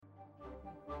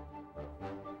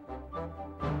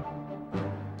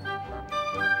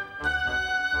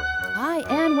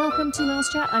and welcome to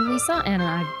Mouse Chat. I'm Lisa, and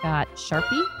I've got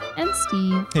Sharpie and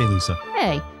Steve. Hey, Lisa.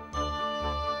 Hey.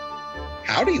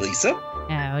 Howdy, Lisa.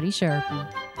 Howdy,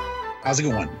 Sharpie. How's it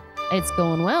going? It's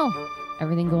going well.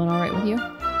 Everything going all right with you?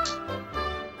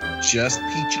 Just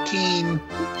peachy keen.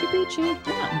 Peachy. You're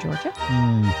not in Georgia.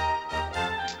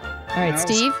 All right, I was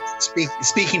Steve.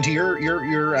 Speaking to your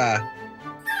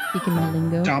Speaking my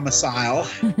lingo. domicile.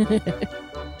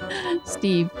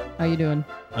 Steve, how you doing?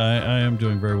 I am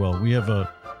doing very well. We have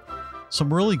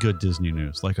some really good Disney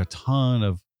news, like a ton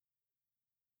of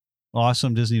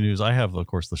awesome Disney news. I have, of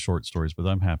course, the short stories, but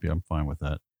I'm happy. I'm fine with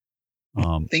that.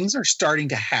 Things are starting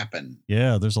to happen.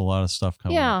 Yeah, there's a lot of stuff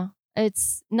coming. Yeah,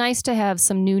 it's nice to have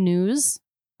some new news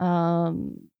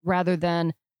rather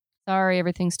than, sorry,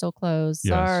 everything's still closed.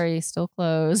 Yes. Sorry, still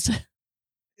closed.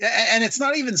 And it's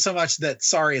not even so much that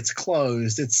sorry it's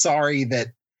closed. It's sorry that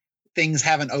things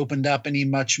haven't opened up any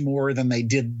much more than they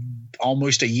did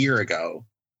almost a year ago.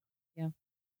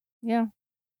 Yeah.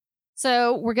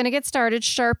 So we're going to get started.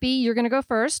 Sharpie, you're going to go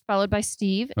first, followed by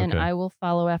Steve, and Okay. I will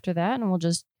follow after that, and we'll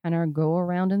just kind of go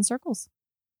around in circles.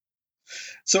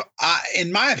 So,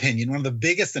 in my opinion, one of the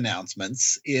biggest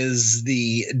announcements is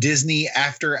the Disney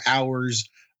After Hours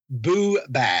Boo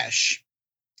Bash.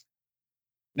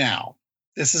 Now,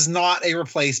 this is not a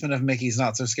replacement of Mickey's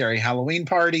Not So Scary Halloween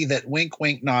Party. That wink,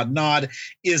 wink, nod, nod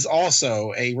is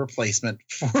also a replacement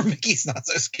for Mickey's Not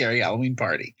So Scary Halloween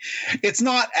Party. It's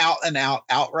not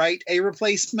outright a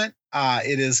replacement.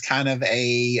 It is kind of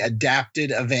a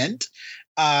adapted event.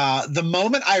 The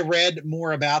moment I read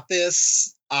more about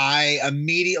this, I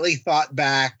immediately thought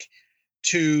back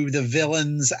to the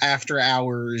Villains After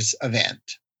Hours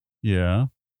event. Yeah.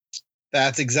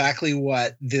 That's exactly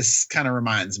what this kind of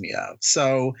reminds me of.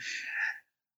 So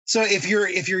if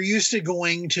you're used to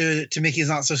going to Mickey's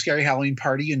Not So Scary Halloween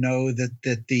Party, you know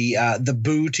that the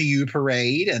Boo to You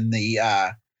parade and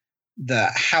the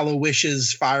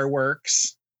Hallowishes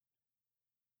fireworks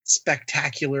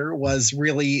spectacular was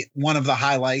really one of the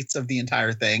highlights of the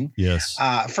entire thing. Yes.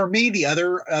 For me, the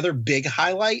other big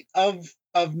highlight of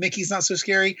Mickey's Not So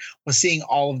Scary was seeing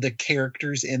all of the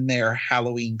characters in their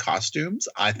Halloween costumes.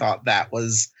 I thought that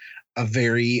was a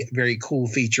very, very cool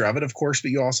feature of it, of course,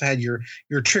 but you also had your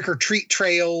trick or treat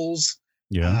trails,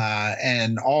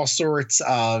 and all sorts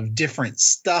of different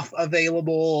stuff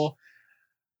available.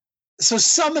 So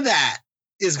some of that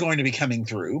is going to be coming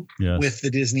through with the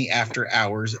Disney After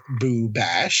Hours Boo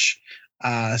Bash.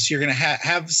 So you're going to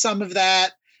have some of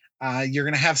that. You're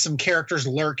going to have some characters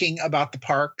lurking about the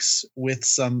parks with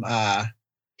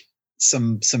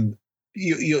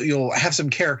you'll have some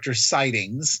character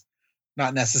sightings,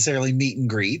 not necessarily meet and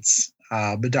greets,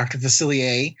 but Dr.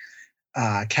 Facilier,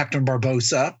 Captain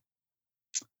Barbosa,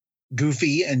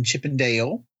 Goofy, and Chip and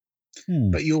Dale.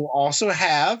 But you'll also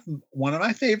have one of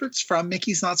my favorites from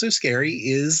Mickey's Not So Scary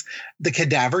is the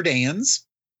Cadaver Dans.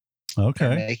 Okay.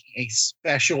 They're making a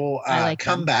special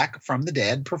comeback from the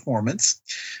dead performance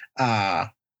to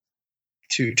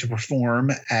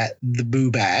perform at the Boo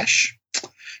Bash.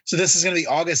 So this is going to be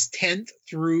August 10th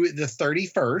through the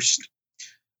 31st.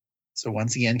 So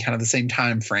once again, kind of the same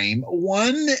time frame.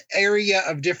 One area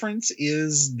of difference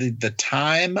is the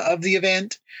time of the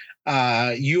event.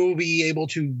 You'll be able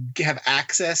to have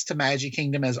access to Magic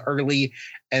Kingdom as early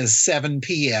as 7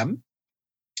 p.m.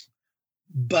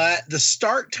 But the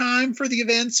start time for the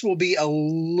events will be a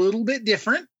little bit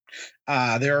different.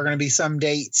 There are going to be some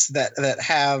dates that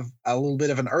have a little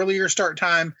bit of an earlier start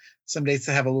time, some dates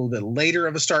that have a little bit later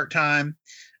of a start time.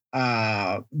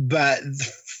 So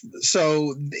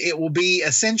it will be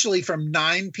essentially from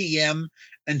 9 p.m.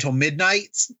 until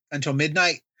midnight.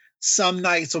 Some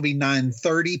nights will be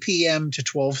 9:30 p.m. to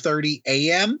 12:30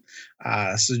 a.m.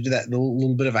 So do that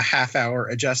little bit of a half-hour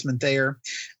adjustment there.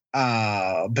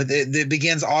 But it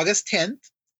begins August 10th.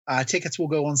 Tickets will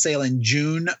go on sale in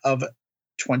June of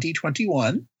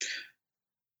 2021.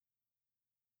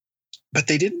 But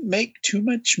they didn't make too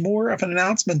much more of an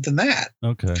announcement than that.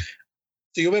 Okay.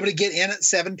 So you'll be able to get in at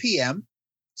 7 p.m.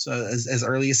 So as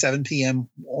early as 7 p.m.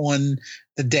 on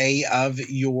the day of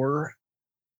your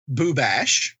Boo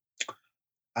Bash.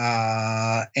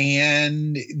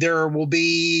 And there will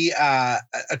be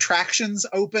attractions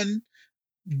open,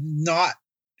 not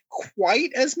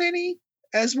quite as many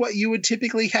as what you would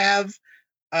typically have.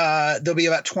 There'll be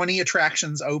about 20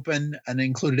 attractions open, and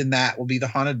included in that will be the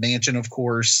Haunted Mansion, of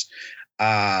course,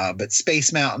 but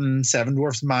Space Mountain, Seven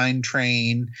Dwarfs Mine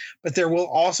Train. But there will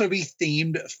also be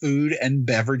themed food and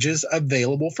beverages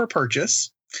available for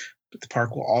purchase. But the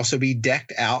park will also be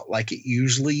decked out like it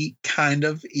usually kind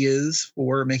of is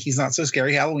for Mickey's Not So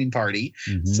Scary Halloween Party.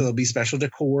 Mm-hmm. So there'll be special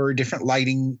decor, different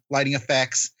lighting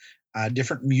effects.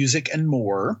 different music, and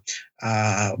more.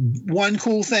 One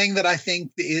cool thing that I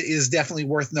think is definitely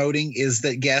worth noting is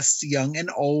that guests young and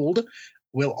old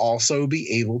will also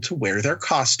be able to wear their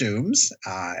costumes.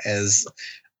 As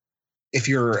if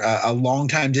you're a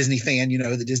longtime Disney fan, you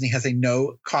know that Disney has a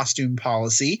no costume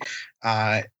policy,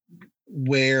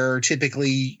 where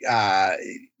typically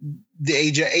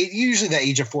usually the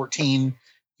age of 14,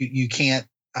 you can't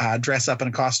dress up in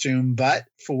a costume, but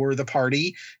for the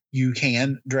party, you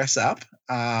can dress up.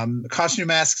 Costume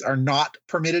masks are not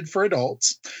permitted for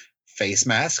adults. Face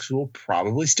masks will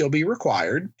probably still be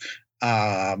required.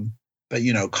 But,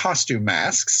 you know, costume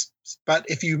masks. But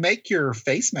if you make your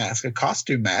face mask a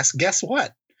costume mask, guess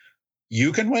what?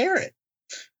 You can wear it.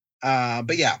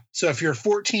 But yeah, so if you're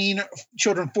 14,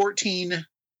 children 14,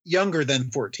 younger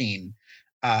than 14,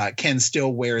 can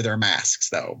still wear their masks,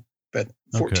 though. But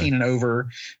 14 and over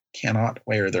cannot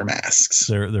wear their masks.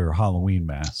 They're Halloween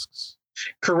masks.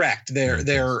 Correct.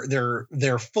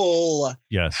 They're full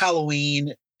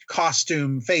Halloween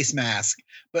costume face mask,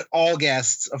 but all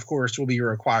guests, of course, will be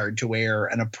required to wear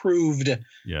an approved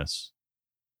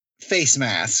face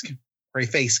mask or a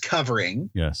face covering.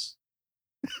 Yes.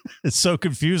 It's so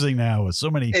confusing now with so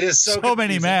many. It is so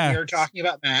many masks. We are talking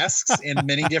about masks in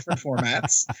many different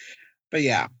formats, but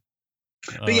yeah.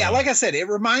 But yeah, like I said, it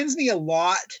reminds me a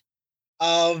lot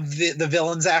of the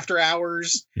Villains After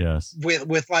Hours. Yes.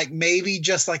 With like maybe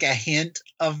just like a hint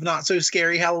of Not So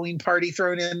Scary Halloween Party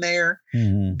thrown in there.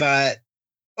 Mm-hmm. But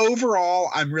overall,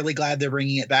 I'm really glad they're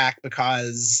bringing it back,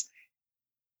 because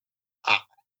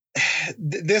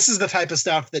this is the type of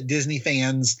stuff that Disney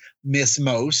fans miss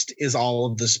most, is all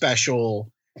of the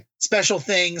special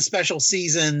things, special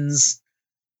seasons,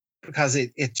 because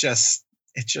it's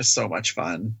just so much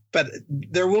fun. But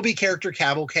there will be character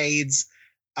cavalcades,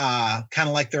 kind of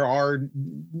like there are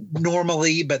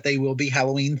normally, but they will be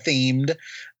Halloween themed.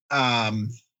 But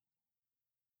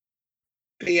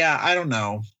yeah, I don't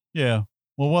know. Yeah.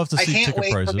 Well, we'll have to see. I can't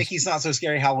wait for Mickey's Not So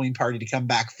Scary Halloween Party to come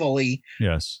back fully.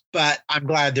 Yes. But I'm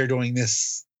glad they're doing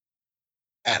this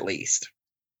at least.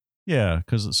 Yeah,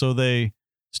 because so they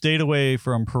stayed away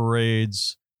from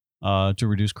parades to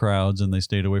reduce crowds, and they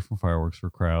stayed away from fireworks for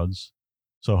crowds.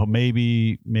 So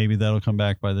maybe that'll come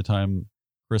back by the time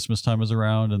Christmas time is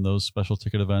around and those special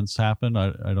ticket events happen.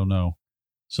 I don't know.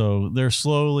 So they're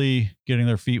slowly getting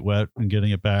their feet wet and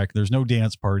getting it back. There's no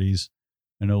dance parties.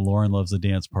 I know Lauren loves the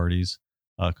dance parties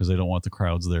because they don't want the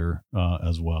crowds there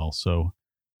as well. So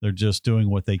they're just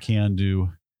doing what they can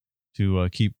do to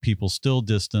keep people still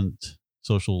distant,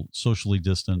 socially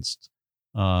distanced,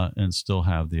 and still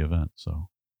have the event. So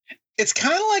it's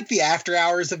kind of like the after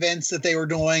hours events that they were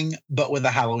doing, but with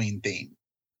a Halloween theme.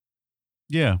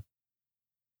 Yeah,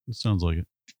 it sounds like it.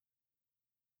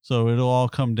 So it'll all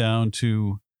come down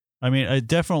to, I mean,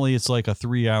 it's like a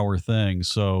 3-hour thing.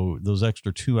 So those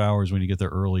extra 2 hours when you get there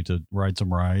early to ride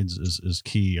some rides is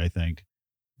key, I think.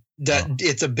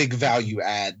 It's a big value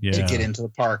add to get into the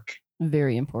park.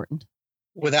 Very important.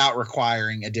 Without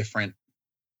requiring a different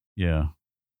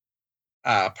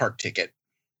park ticket.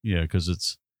 Yeah,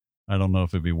 because I don't know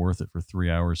if it'd be worth it for 3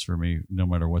 hours for me, no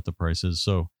matter what the price is.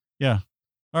 So, yeah.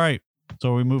 All right.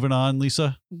 So are we moving on,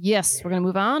 Lisa? Yes, we're going to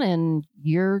move on, and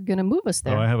you're going to move us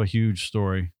there. Oh, I have a huge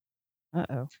story.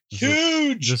 Uh-oh.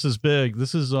 Huge! This is big.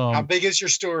 This is... How big is your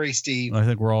story, Steve? I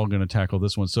think we're all going to tackle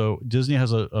this one. So Disney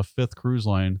has a fifth cruise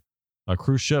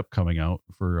ship coming out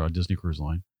for Disney Cruise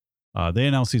Line. They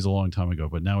announced these a long time ago,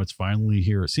 but now it's finally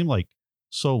here. It seemed like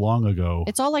so long ago.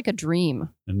 It's all like a dream.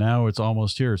 And now it's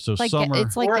almost here. So summer.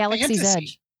 It's like Galaxy's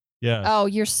Edge. Yeah. Oh,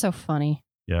 you're so funny.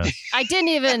 Yeah. I didn't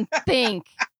even think.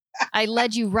 I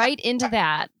led you right into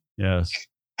that. Yes.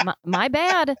 My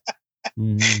bad.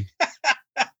 Mm-hmm.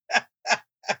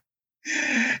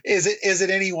 Is it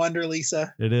any wonder,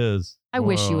 Lisa? It is. I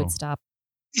wish you would stop.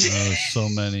 So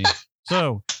many.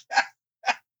 So.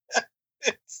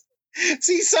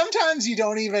 See, sometimes you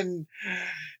don't even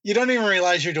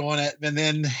realize you're doing it, and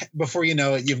then before you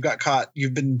know it, you've got caught.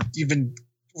 You've been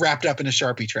wrapped up in a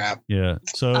Sharpie trap. Yeah.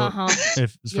 So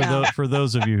for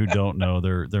those of you who don't know,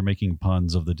 they're making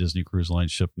puns of the Disney Cruise Line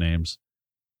ship names.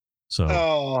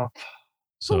 So.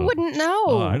 Who wouldn't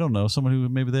know? I don't know. Someone who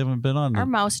maybe they haven't been on. Our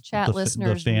mouse chat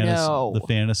listeners know. The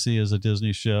Fantasy is a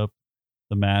Disney ship.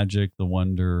 The Magic, the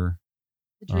Wonder,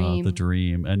 the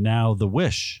Dream, and now the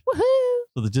Wish. Woohoo!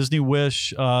 So the Disney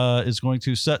Wish is going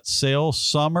to set sail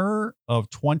summer of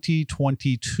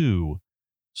 2022.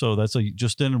 So that's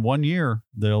just in 1 year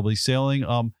they'll be sailing.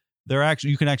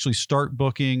 You can actually start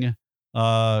booking.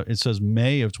 It says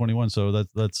May of 21, so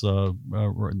that's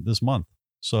this month.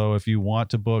 So if you want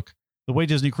to book, the way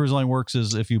Disney Cruise Line works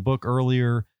is if you book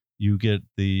earlier, you get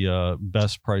the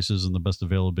best prices and the best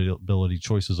availability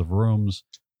choices of rooms.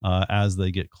 As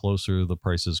they get closer, the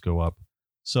prices go up.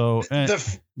 So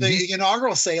the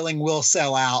inaugural sailing will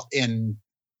sell out in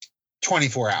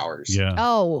 24 hours. Yeah.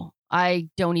 Oh, I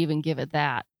don't even give it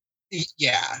that.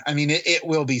 Yeah. I mean, it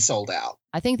will be sold out.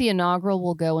 I think the inaugural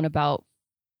will go in about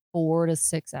 4 to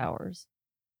 6 hours.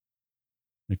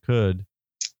 It could.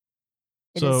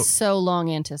 It is so long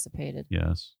anticipated.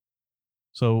 Yes.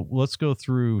 So let's go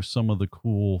through some of the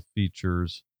cool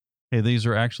features. Hey, these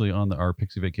are actually on our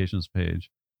Pixie Vacations page.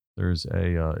 There's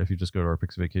if you just go to our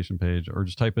Pixie Vacation page or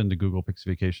just type into Google Pixie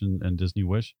Vacation and Disney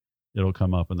Wish, it'll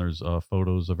come up and there's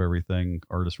photos of everything,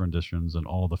 artist renditions, and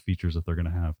all the features that they're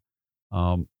going to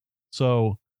have.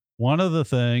 So one of the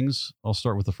things, I'll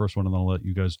start with the first one and then I'll let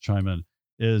you guys chime in,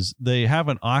 is they have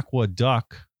an Aqua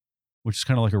Duck, which is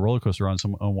kind of like a roller coaster on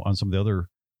some of the other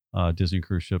Disney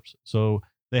cruise ships. So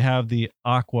they have the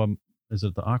is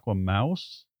it the Aqua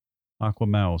Mouse? Aqua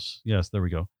Mouse. Yes, there we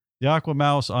go. The Aqua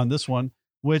Mouse on this one,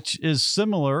 which is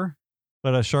similar,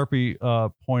 but as Sharpie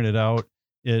pointed out,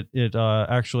 it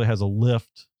actually has a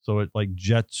lift, so it like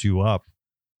jets you up,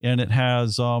 and it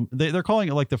has they're calling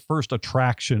it like the first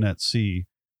attraction at sea.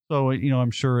 So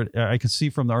I'm sure I can see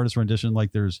from the artist rendition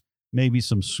like there's maybe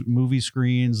some movie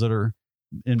screens that are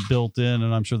built in,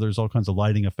 and I'm sure there's all kinds of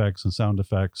lighting effects and sound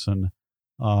effects and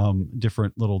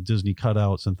different little Disney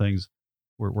cutouts and things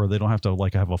where they don't have to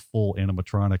like have a full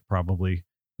animatronic probably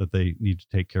that they need to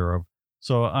take care of.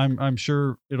 So I'm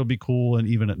sure it'll be cool, and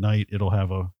even at night it'll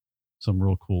have some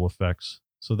real cool effects.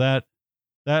 So that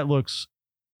looks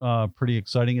pretty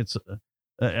exciting. It's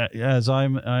as I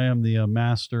am the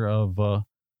master of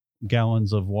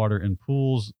gallons of water in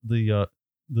pools.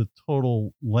 The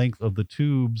total length of the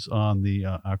tubes on the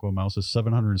Aqua Mouse is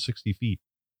 760 feet.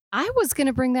 I was going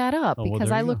to bring that up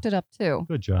because I looked it up too.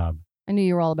 Good job. I knew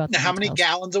you were all about that. Now, how many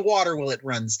gallons of water will it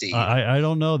run, Steve? I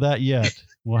don't know that yet.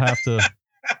 We'll have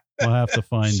to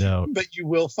find out. But you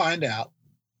will find out.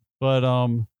 But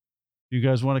you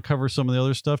guys want to cover some of the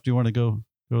other stuff? Do you want to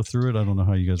go through it? I don't know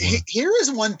how you guys want to. Here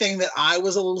is one thing that I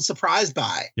was a little surprised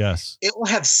by. Yes. It will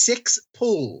have 6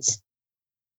 pools.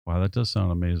 Wow, that does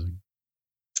sound amazing.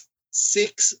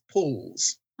 6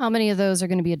 pools. How many of those are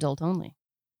going to be adult only?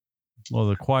 Well,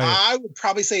 the I would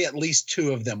probably say at least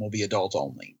 2 of them will be adult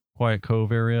only. Quiet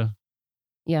Cove area.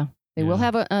 Yeah. They will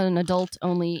have an adult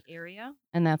only area,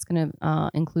 and that's going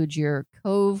to include your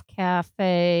Cove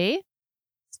Cafe,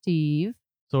 Steve.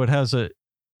 So it has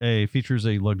features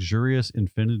a luxurious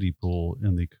infinity pool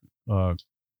in the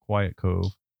Quiet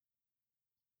Cove,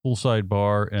 poolside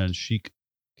bar, and chic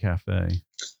cafe.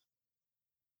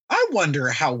 I wonder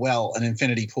how well an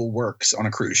infinity pool works on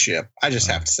a cruise ship. I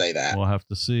just have to say that. We'll have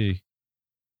to see.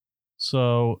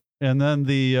 So, and then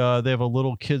they have a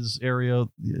little kids area.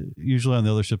 Usually on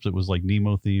the other ships, it was like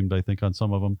Nemo themed, I think, on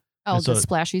some of them. Oh, the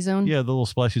splashy zone? Yeah, the little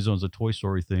splashy zone is a Toy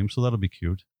Story theme, so that'll be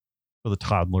cute for the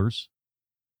toddlers.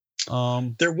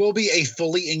 There will be a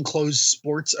fully enclosed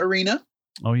sports arena.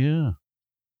 Oh, yeah.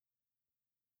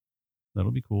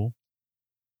 That'll be cool.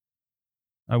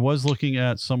 I was looking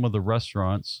at some of the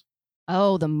restaurants.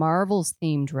 Oh, the Marvels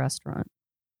themed restaurant.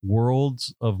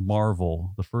 Worlds of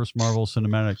Marvel, the first Marvel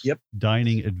cinematic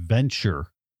dining adventure.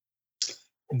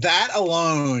 That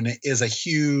alone is a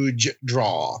huge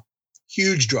draw.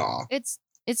 Huge draw. It's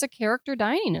a character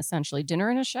dining, essentially, dinner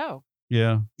and a show.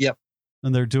 Yeah. Yep.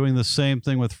 And they're doing the same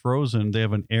thing with Frozen. They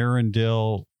have an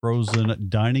Arendelle Frozen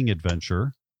dining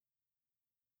adventure.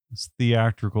 It's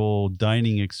theatrical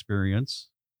dining experience.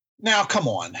 Now, come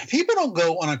on. People don't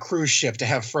go on a cruise ship to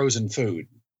have frozen food.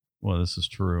 Well, this is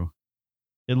true.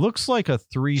 It looks like a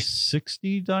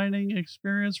 360 dining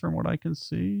experience from what I can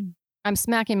see. I'm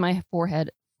smacking my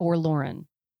forehead for Lauren.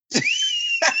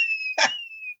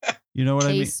 You know what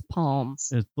I mean? Face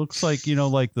palms. It looks like,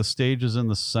 like the stage is in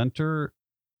the center.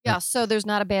 Yeah, so there's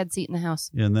not a bad seat in the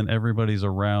house. And then everybody's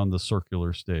around the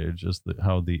circular stage is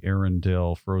how the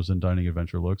Arendelle Frozen Dining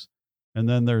Adventure looks. And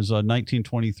then there's a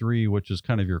 1923, which is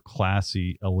kind of your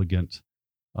classy, elegant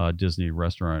Disney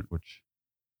restaurant, which,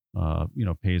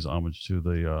 pays homage to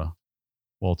the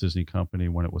Walt Disney Company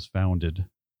when it was founded.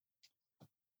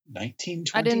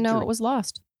 1923. I didn't know it was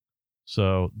lost.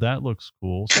 So that looks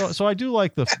cool. So I do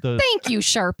like the Thank you,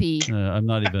 Sharpie. I'm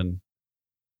not even.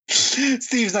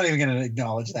 Steve's not even going to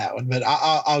acknowledge that one, but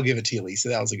I'll give it to you, Lisa.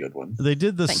 That was a good one. They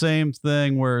did the same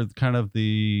thing where kind of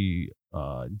the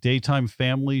daytime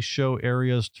family show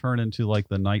areas turn into like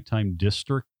the nighttime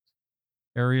district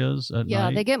areas at night.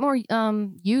 Yeah, they get more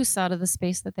use out of the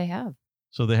space that they have.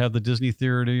 So they have the Disney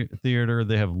Theater.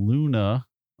 They have Luna.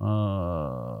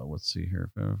 Let's see here.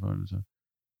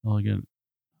 Elegant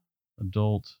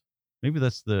adult. maybe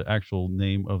that's the actual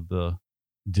name of the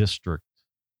district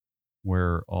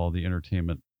where all the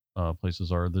entertainment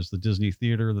places are. There's the Disney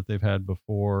Theater that they've had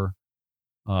before.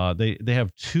 They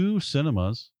have 2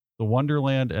 cinemas, the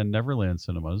Wonderland and Neverland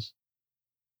cinemas,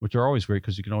 which are always great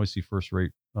because you can always see first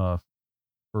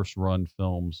run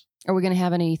films. Are we going to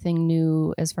have anything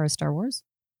new as far as Star Wars?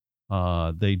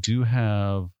 They do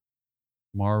have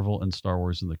Marvel and Star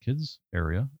Wars in the kids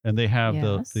area, and they have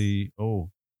Yes.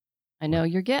 I know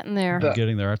you're getting there. I'm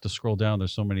getting there. I have to scroll down.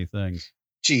 There's so many things.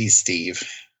 Geez, Steve. Do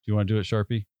you want to do it,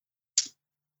 Sharpie?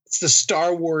 It's the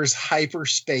Star Wars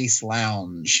Hyperspace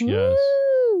Lounge. Yes.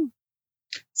 Woo!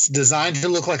 It's designed to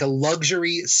look like a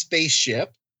luxury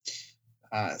spaceship.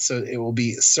 So it will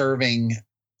be serving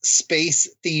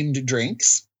space-themed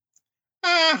drinks.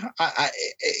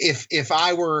 If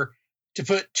I were to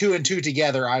put 2 and 2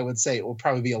 together, I would say it will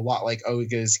probably be a lot like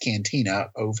Oga's Cantina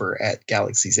over at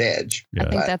Galaxy's Edge. Yeah. I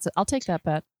think I'll take that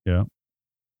bet. Yeah.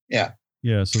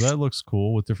 Yeah, so that looks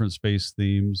cool with different space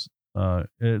themes.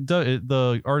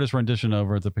 The artist rendition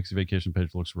over at the Pixie Vacation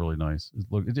page looks really nice.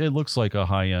 It looks like a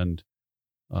high end,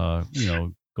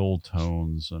 gold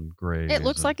tones and gray. It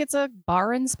looks like it's a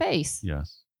bar in space.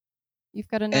 Yes. You've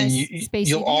got a nice spacey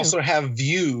You'll view. also have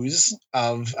views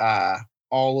of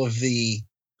all of the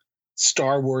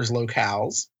Star Wars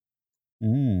locales.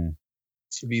 Mm.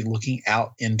 So you'll be looking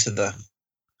out into the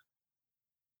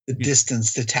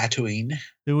distance to Tatooine.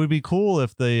 It would be cool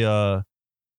if they the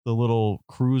little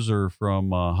cruiser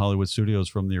from Hollywood Studios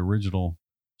from the original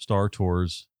Star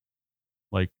Tours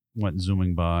went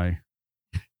zooming by.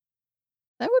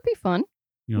 That would be fun.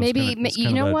 Maybe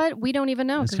what? We don't even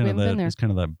know because we haven't been there. It's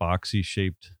kind of that boxy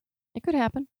shaped It could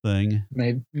happen. thing.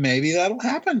 Maybe that'll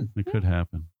happen. It could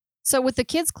happen. So with the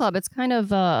kids club, it's kind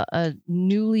of a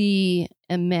newly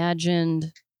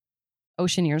imagined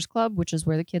Oceaneers Club, which is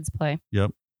where the kids play.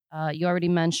 Yep. You already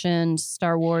mentioned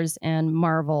Star Wars and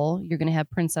Marvel. You're going to have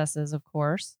princesses, of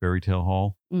course. Fairy Tale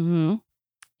Hall. Mm-hmm.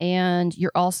 And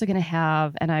you're also going to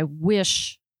have, and I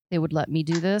wish they would let me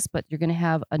do this, but you're going to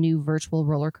have a new virtual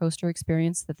roller coaster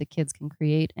experience that the kids can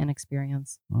create and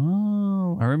experience.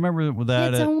 Oh, I remember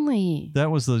that. Kids only. That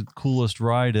was the coolest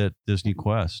ride at Disney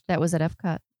Quest. That was at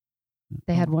Epcot.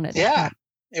 They had one at Yeah. Epcot.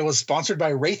 It was sponsored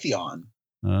by Raytheon.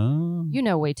 Oh. You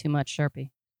know way too much,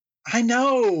 Sharpie. I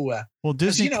know. Well,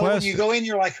 Disney when Quest. you go in,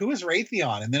 you're like, who is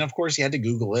Raytheon? And then, of course, you had to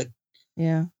Google it.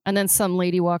 Yeah. And then some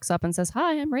lady walks up and says,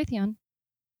 "Hi, I'm Raytheon."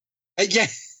 Yeah.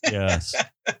 Yes.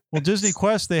 Well, Disney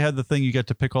Quest, they had the thing you get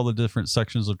to pick all the different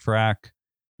sections of track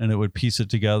and it would piece it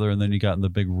together. And then you got in the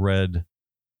big red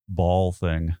ball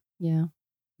thing. Yeah.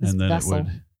 And then vessel.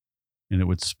 it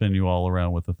would spin you all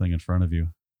around with the thing in front of you.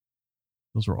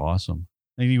 Those were awesome.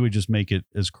 And you would just make it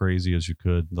as crazy as you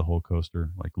could, the whole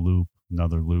coaster, like loop,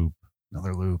 another loop,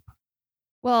 another loop.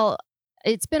 Well,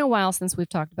 it's been a while since we've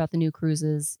talked about the new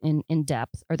cruises in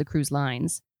depth, or the cruise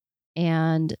lines.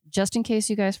 And just in case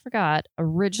you guys forgot,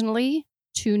 originally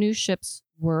 2 new ships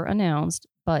were announced,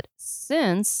 but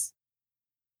since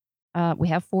we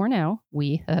have 4 now,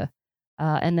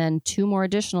 and then 2 more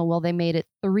additional, well, they made it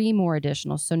 3 more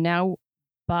additional. So now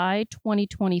by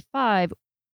 2025,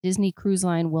 Disney Cruise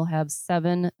Line will have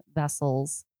 7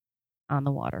 vessels on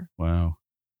the water. Wow.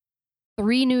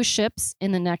 3 new ships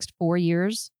in the next 4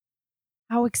 years.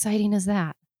 How exciting is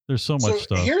that? There's so much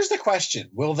stuff. Here's the question: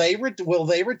 Will they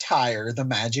retire the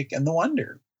Magic and the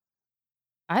Wonder?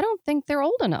 I don't think they're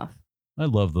old enough. I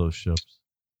love those ships.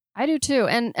 I do too.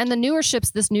 And the newer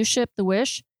ships, this new ship, the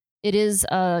Wish, it is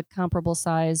a comparable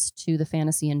size to the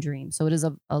Fantasy and Dream. So it is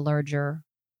a larger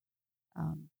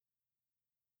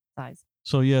size.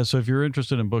 So if you're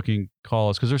interested in booking, call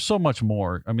us because there's so much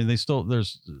more. I mean, there's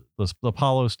the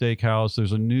Apollo Steakhouse.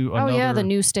 There's the new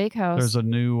steakhouse. There's a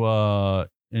new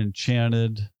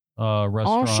Enchanted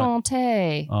restaurant.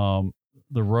 Enchanté.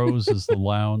 The Rose is the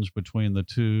lounge between the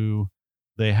two.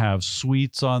 They have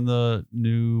suites on the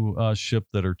new ship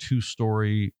that are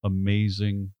 2-story,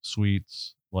 amazing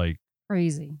suites, like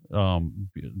crazy.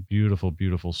 Beautiful,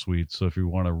 beautiful suites. So if you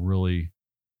want a really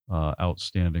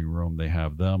outstanding room, they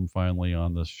have them finally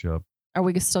on this ship. Are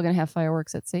we still going to have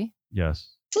fireworks at sea?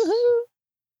 Yes. Woohoo!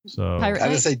 So I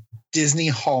would say Disney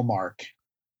Hallmark.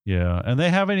 Yeah, and they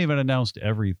haven't even announced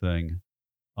everything,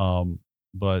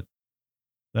 but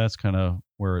that's kind of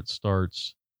where it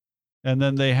starts. And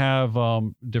then they have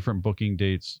different booking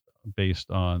dates based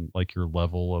on like your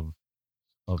level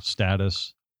of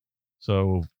status.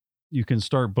 So you can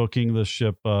start booking the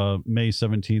ship May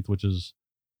 17th, which is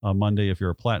Monday if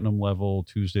you're a platinum level,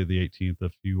 Tuesday the 18th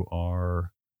if you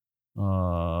are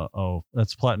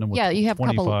that's platinum with you have 25.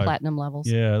 a couple of platinum levels.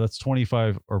 Yeah, that's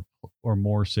 25 or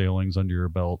more sailings under your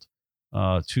belt.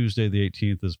 Tuesday, the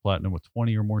 18th, is platinum with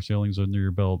 20 or more sailings under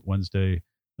your belt. Wednesday,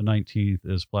 the 19th,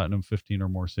 is platinum 15 or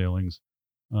more sailings.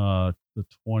 The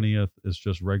 20th is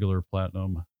just regular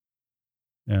platinum.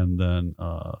 And then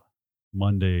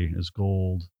Monday is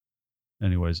gold.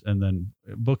 Anyways, and then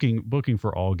booking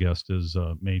for all guests is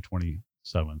May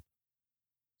 27th.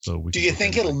 So do you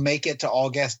think it'll make it to all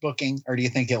guest booking, or do you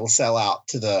think it'll sell out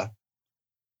to the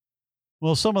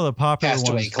Well, some of the popular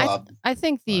Castaway ones. Club? I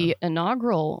think the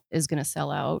inaugural is going to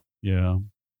sell out, Yeah.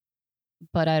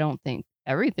 but I don't think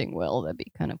everything will. That'd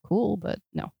be kind of cool, but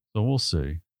no. So we'll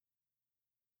see.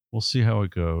 We'll see how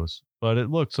it goes. But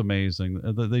it looks amazing.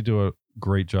 They do a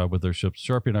great job with their ships.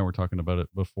 Sharpie and I were talking about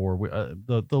it before.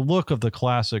 The look of the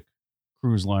classic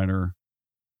cruise liner,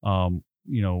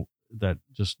 that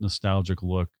just nostalgic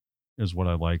look is what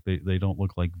I like. They don't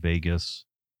look like Vegas.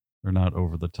 They're not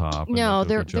over the top. No,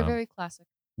 they're very classic.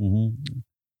 Mm-hmm.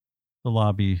 The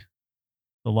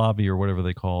lobby or whatever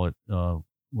they call it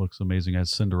looks amazing. It has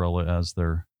Cinderella as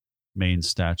their main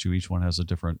statue. Each one has a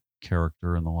different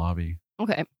character in the lobby.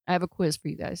 Okay, I have a quiz for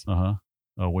you guys.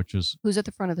 Which is Who's at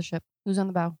the front of the ship? Who's on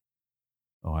the bow?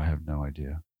 Oh, I have no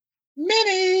idea.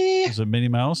 Minnie. Is it Minnie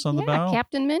Mouse on the bow?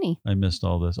 Captain Minnie. I missed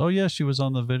all this. Oh yeah, she was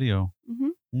on the video.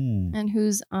 Mm-hmm. And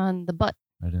who's on the butt?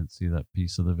 I didn't see that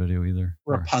piece of the video either.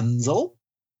 Rapunzel.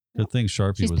 Good thing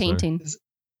Sharpie She's was painting. There.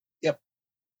 Yep.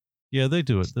 Yeah, they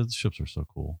do it. The ships are so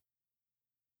cool.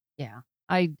 Yeah,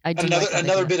 I do.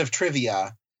 Another bit of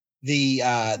trivia: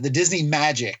 the Disney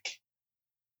Magic.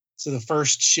 So the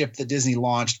first ship that Disney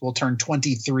launched will turn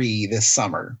 23 this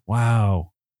summer.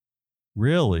 Wow,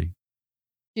 really? Do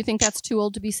you think that's too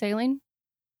old to be sailing?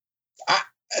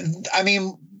 I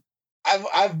mean,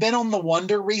 I've been on the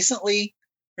Wonder recently.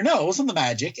 Or no, it was on the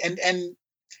Magic, and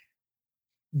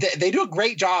they do a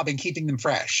great job in keeping them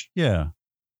fresh. Yeah,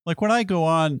 like when I go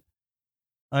on,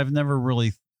 I've never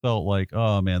really felt like,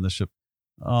 oh man, the ship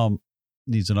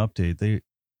needs an update.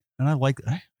 And I like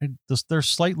they're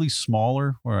slightly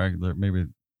smaller, or I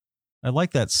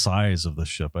like that size of the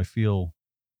ship. I feel,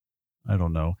 I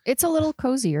don't know. It's a little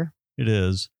cozier. It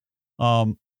is.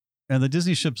 And the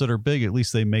Disney ships that are big, at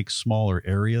least they make smaller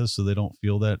areas, so they don't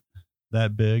feel that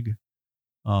big.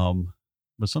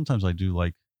 But sometimes I do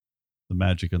like the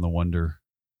Magic and the Wonder.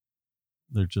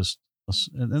 They're just,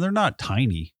 and they're not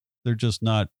tiny. They're just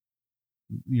not,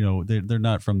 they're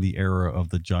not from the era of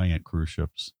the giant cruise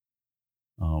ships.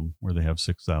 Where they have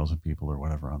 6,000 people or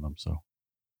whatever on them. So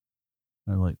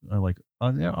I like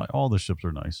all the ships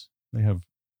are nice. They have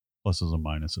pluses and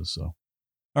minuses. So,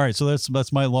 all right. So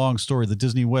that's my long story, the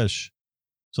Disney Wish.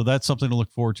 So that's something to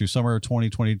look forward to. Summer of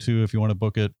 2022. If you want to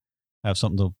book it, have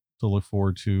something to look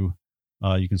forward to.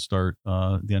 You can start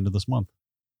the end of this month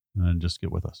and just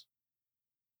get with us.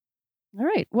 All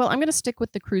right. Well, I'm going to stick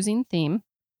with the cruising theme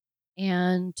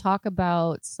and talk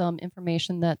about some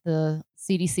information that the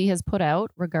CDC has put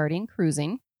out regarding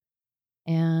cruising.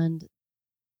 And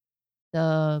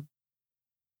the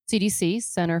CDC,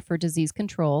 Center for Disease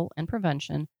Control and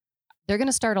Prevention, they're going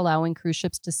to start allowing cruise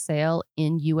ships to sail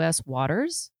in U.S.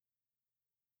 waters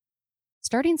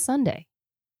starting Sunday.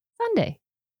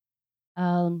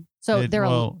 In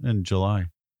July.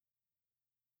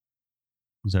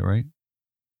 Is that right?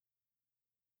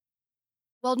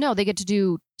 Well, no, they get to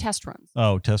do test runs.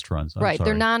 Oh, test runs. Right. Sorry.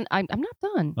 They're not. I'm not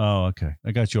done. Oh, okay.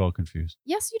 I got you all confused.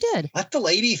 Yes, you did. Let the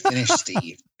lady finish,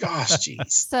 Steve. Gosh, jeez.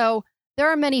 So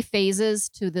there are many phases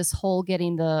to this whole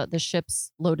getting the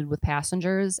ships loaded with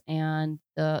passengers, and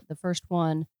the first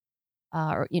one,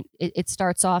 it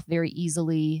starts off very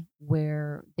easily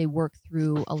where they work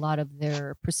through a lot of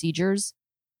their procedures,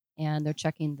 and they're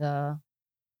checking their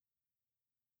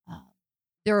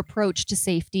approach to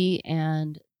safety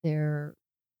and their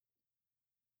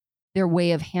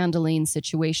way of handling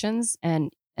situations,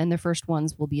 and the first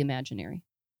ones will be imaginary.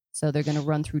 So they're going to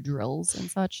run through drills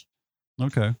and such.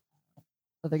 Okay.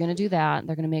 So they're going to do that.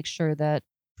 They're going to make sure that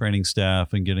training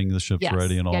staff and getting the ships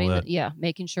ready and all that.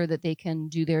 Making sure that they can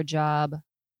do their job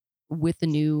with the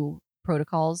new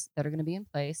protocols that are going to be in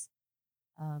place.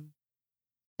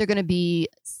 They're going to be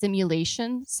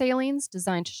simulation sailings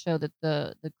designed to show that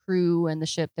the crew and the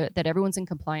ship, that everyone's in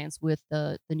compliance with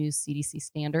the new CDC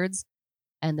standards,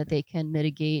 and that they can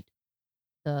mitigate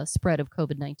the spread of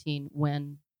COVID-19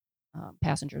 when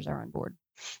passengers are on board.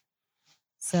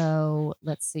 So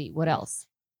let's see, what else?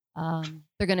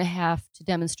 They're going to have to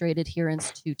demonstrate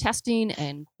adherence to testing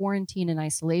and quarantine and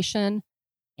isolation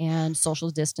and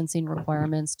social distancing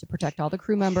requirements to protect all the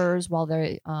crew members while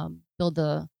they build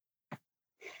the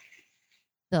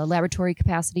laboratory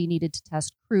capacity needed to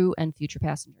test crew and future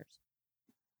passengers.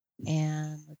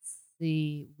 And let's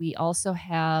see, we also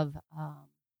have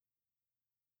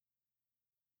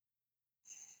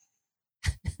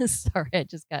Sorry, I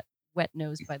just got wet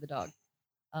nosed by the dog.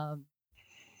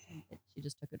 She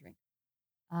just took a drink.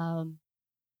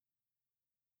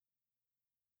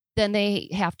 Then they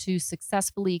have to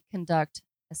successfully conduct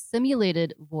a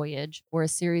simulated voyage or a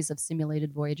series of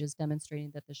simulated voyages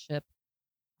demonstrating that the ship,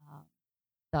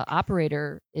 the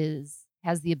operator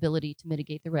has the ability to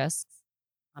mitigate the risks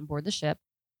on board the ship.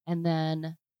 And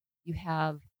then you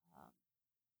have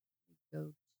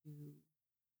go to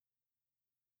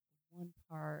one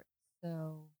part.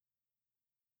 So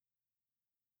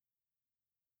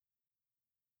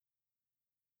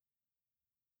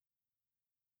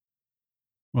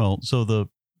Well, so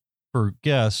for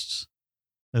guests,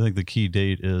 I think the key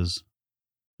date is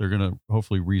they're going to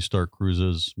hopefully restart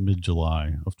cruises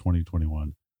mid-July of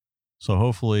 2021. So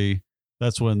hopefully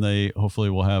that's when they hopefully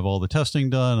will have all the testing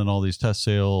done and all these test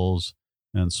sails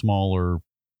and smaller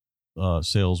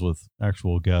sails with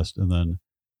actual guests. And then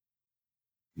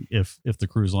if the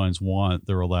cruise lines want,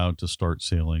 they're allowed to start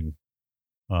sailing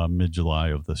mid-July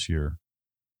of this year.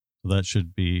 So that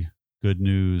should be good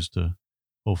news to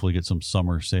hopefully get some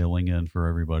summer sailing in for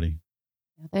everybody.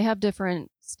 They have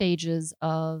different stages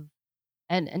of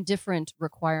and different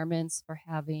requirements for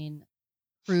having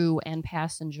crew and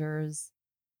passengers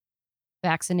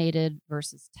vaccinated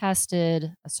versus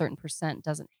tested. A certain percent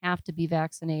doesn't have to be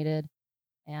vaccinated.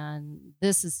 And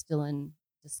this is still in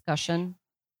discussion.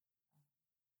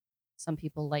 Some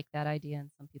people like that idea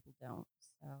and some people don't.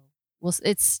 So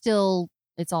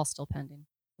it's all still pending.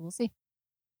 We'll see.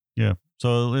 Yeah.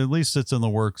 So at least it's in the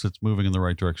works. It's moving in the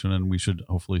right direction, and we should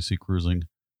hopefully see cruising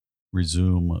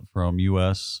resume from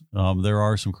U.S. There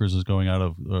are some cruises going out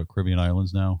of Caribbean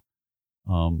islands now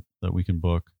that we can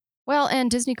book. Well, and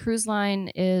Disney Cruise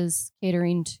Line is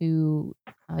catering to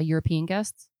European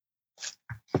guests.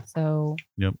 So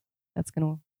yep,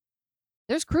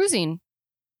 there's cruising.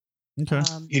 Okay.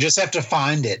 You just have to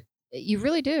find it. You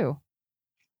really do.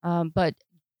 But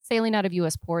sailing out of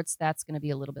U.S. ports, that's going to be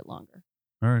a little bit longer.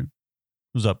 All right.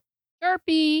 Who's up?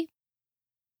 Sharpie.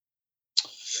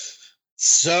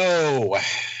 So,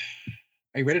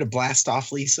 are you ready to blast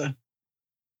off, Lisa?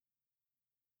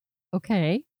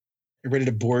 Okay. Are you ready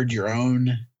to board your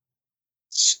own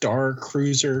Star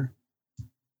Cruiser?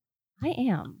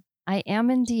 I am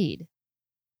indeed.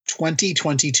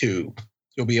 2022.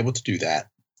 You'll be able to do that.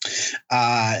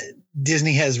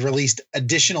 Disney has released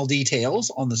additional details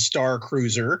on the Star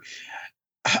Cruiser.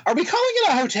 Are we calling it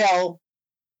a hotel?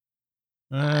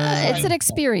 It's an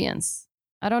experience.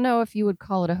 I don't know if you would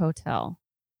call it a hotel.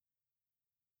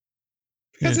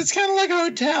 Because it's kind of like a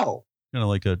hotel. Kind of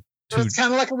like it's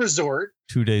kind of like a resort.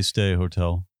 2-day stay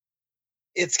hotel.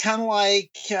 It's kind of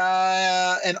like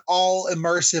an all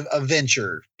immersive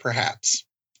adventure, perhaps.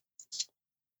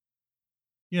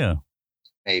 Yeah.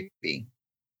 Maybe.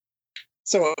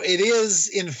 So it is,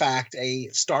 in fact, a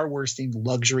Star Wars themed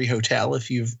luxury hotel.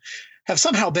 If you have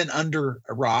somehow been under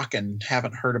a rock and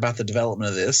haven't heard about the development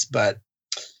of this, but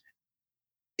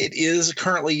it is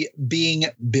currently being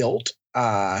built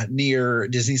near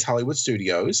Disney's Hollywood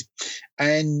Studios,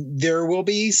 and there will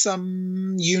be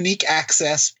some unique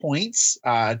access points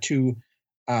to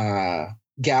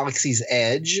Galaxy's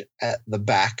Edge at the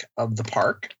back of the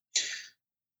park.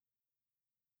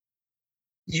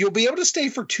 You'll be able to stay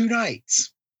for 2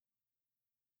 nights.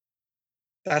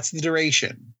 That's the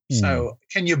duration. So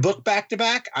can you book back to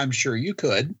back? I'm sure you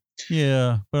could.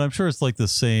 Yeah, but I'm sure it's like the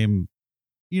same,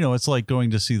 it's like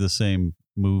going to see the same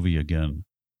movie again.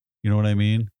 You know what I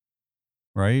mean?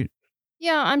 Right?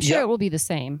 Yeah, I'm sure it will be the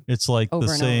same. It's like the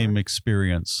same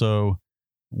experience. So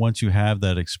once you have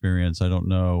that experience, I don't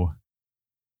know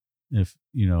if,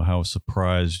 how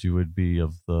surprised you would be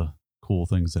of the cool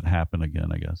things that happen again,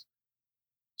 I guess.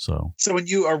 So when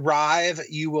you arrive,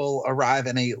 you will arrive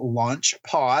in a launch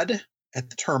pod at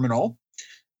the terminal.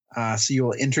 So you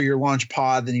will enter your launch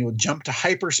pod, then you will jump to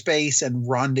hyperspace and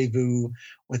rendezvous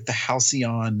with the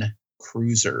Halcyon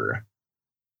cruiser.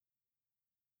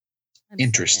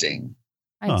 Interesting.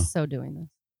 I'm so doing this.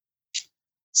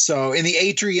 So in the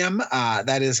atrium,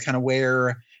 that is kind of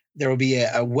where there will be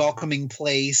a welcoming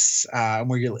place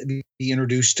where you'll be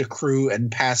introduced to crew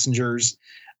and passengers.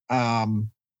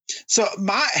 So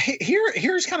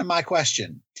here's kind of my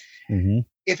question. Mm-hmm.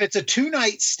 If it's a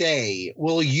 2-night stay,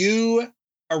 will you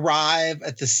arrive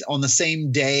on the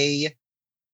same day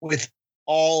with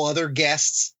all other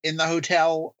guests in the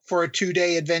hotel for a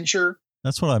 2-day adventure?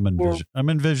 That's what I'm envisioning. I'm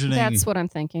envisioning. That's what I'm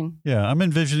thinking. Yeah, I'm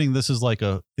envisioning this is like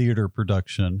a theater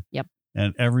production. Yep.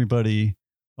 And everybody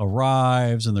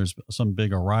arrives and there's some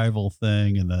big arrival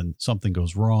thing and then something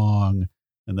goes wrong.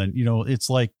 And then, it's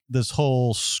like this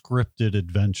whole scripted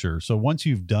adventure. So once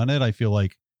you've done it, I feel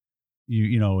like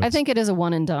you know, I it's, think it is a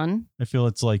one and done. I feel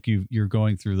it's like you're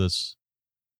going through this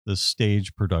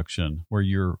stage production where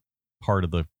you're part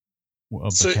of the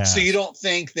cast. So you don't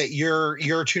think that your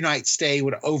 2-night stay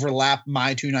would overlap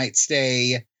my 2-night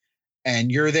stay,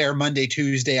 and you're there Monday,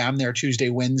 Tuesday, I'm there Tuesday,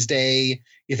 Wednesday.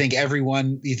 You think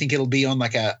it'll be on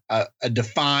like a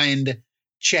defined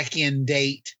check-in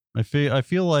date? I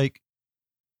feel like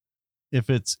if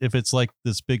it's like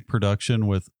this big production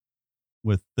with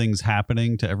things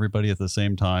happening to everybody at the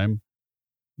same time,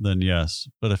 then yes.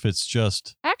 But if it's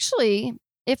just Actually,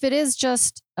 if it is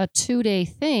just a 2-day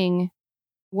thing,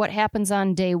 what happens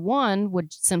on day 1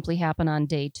 would simply happen on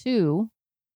day 2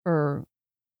 for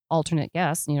alternate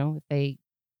guests, if they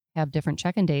have different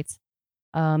check-in dates.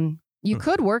 You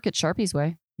could work at Sharpie's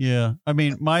Way. yeah, I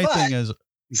mean, my thing is,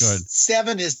 go ahead.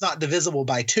 7 is not divisible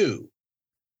by 2.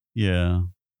 Yeah,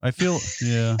 I feel,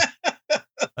 yeah.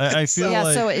 I feel Yeah,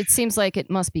 like, so it seems like it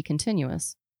must be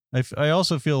continuous. I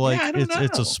also feel like Yeah, I don't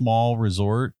it's know. a small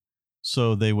resort,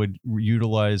 so they would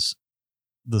utilize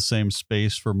the same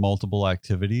space for multiple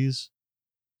activities.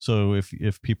 So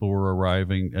if people were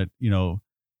arriving at,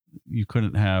 you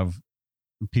couldn't have,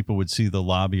 people would see the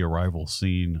lobby arrival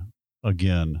scene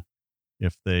again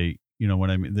if they,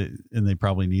 what I mean, and they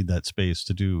probably need that space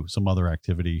to do some other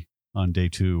activity on day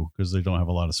 2 because they don't have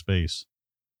a lot of space.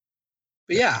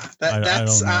 But yeah, I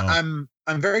don't know.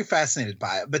 I'm very fascinated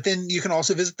by it. But then you can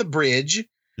also visit the bridge.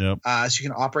 Yep. So you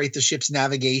can operate the ship's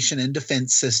navigation and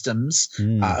defense systems,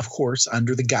 Mm. of course,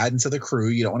 under the guidance of the crew.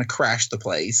 You don't want to crash the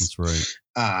place. That's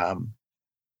right.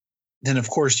 Then, of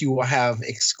course, you will have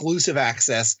exclusive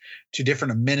access to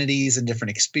different amenities and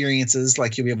different experiences,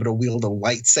 like you'll be able to wield a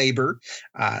lightsaber.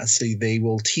 So they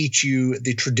will teach you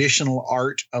the traditional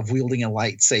art of wielding a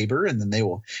lightsaber, and then they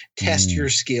will test your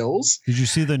skills. Did you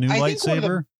see the new I think one of the-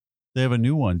 lightsaber? They have a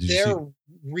new one. Did you see? They're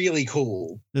really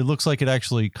cool, It looks like it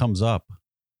actually comes up.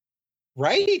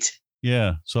 right?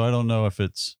 Yeah. So I don't know if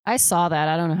it's, I saw that.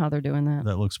 I don't know how they're doing that.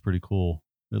 that looks pretty cool.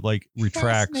 It like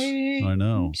retracts. Fascinating. I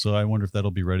know. So I wonder if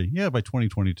that'll be ready. Yeah, by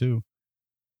 2022.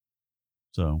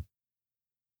 So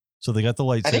they got the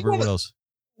lightsaber. What else?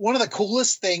 One of the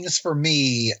coolest things for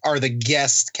me are the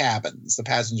guest cabins, the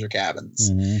passenger cabins.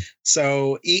 Mhm.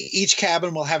 So each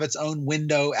cabin will have its own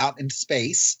window out into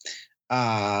space.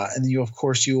 And then you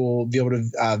will be able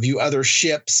to view other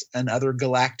ships and other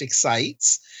galactic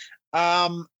sites.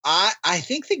 I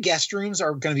think the guest rooms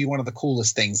are going to be one of the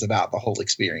coolest things about the whole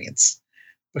experience,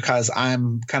 because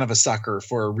I'm kind of a sucker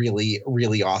for a really,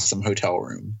 really awesome hotel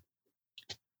room.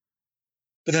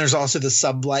 But then there's also the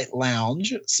Sublight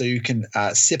Lounge, so you can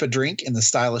sip a drink in the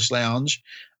stylish lounge.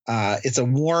 It's a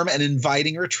warm and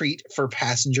inviting retreat for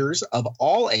passengers of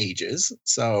all ages.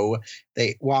 So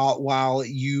while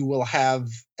you will have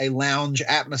a lounge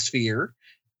atmosphere,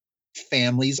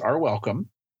 families are welcome.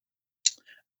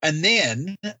 And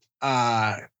then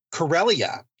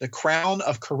Corellia, the Crown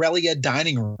of Corellia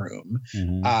dining room,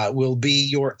 will be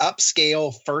your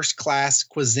upscale first-class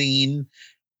cuisine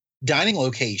dining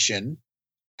location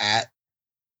at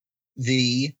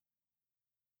the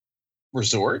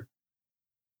resort,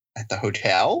 at the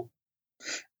hotel,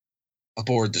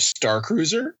 aboard the Star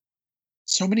Cruiser.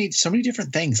 So many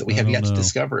different things that we have yet to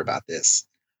discover about this.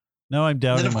 No, I'm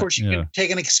doubting. And then, of course, you can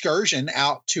take an excursion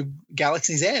out to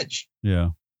Galaxy's Edge. Yeah.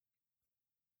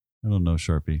 I don't know,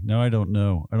 Sharpie. No, I don't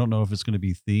know. I don't know if it's going to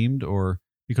be themed, or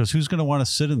because who's going to want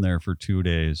to sit in there for 2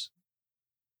 days?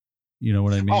 You know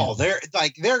what I mean? Oh, they're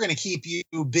going to keep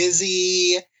you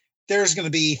busy. There's going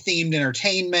to be themed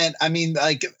entertainment. I mean,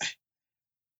 like,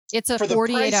 it's a for the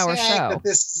 48-hour price tag show. that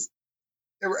this,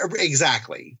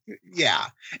 exactly. Yeah.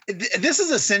 This is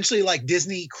essentially like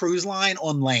Disney Cruise Line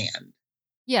on land.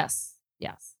 Yes.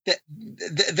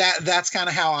 That's kind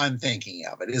of how I'm thinking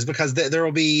of it, is because there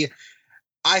will be,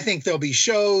 I think there'll be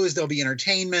shows, there'll be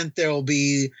entertainment, there'll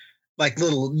be like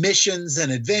little missions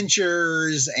and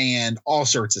adventures and all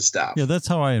sorts of stuff. Yeah, that's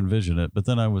how I envision it. But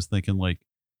then I was thinking, like,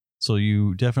 so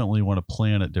you definitely want to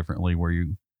plan it differently, where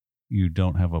you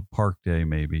don't have a park day,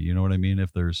 maybe. You know what I mean?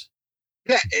 If there's,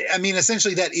 yeah, I mean,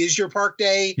 essentially that is your park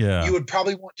day. Yeah. You would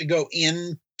probably want to go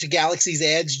into Galaxy's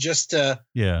Edge just to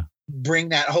bring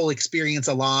that whole experience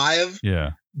alive.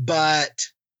 Yeah. But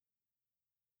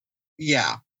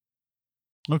yeah.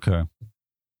 Okay. All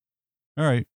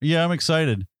right. Yeah, I'm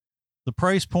excited. The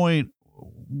price point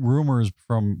rumors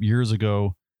from years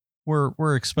ago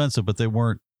were expensive, but they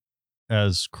weren't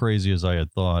as crazy as I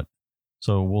had thought.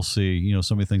 So we'll see. You know,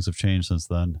 so many things have changed since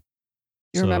then.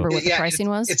 You remember what the pricing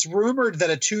was? It's rumored that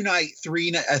a 2-night,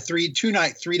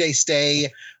 3-day stay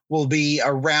will be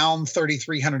around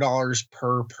 $3,300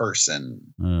 per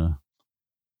person.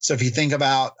 So if you think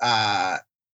about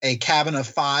a a cabin of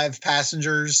 5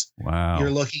 passengers, Wow. you're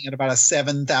looking at about a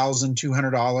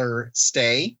 $7,200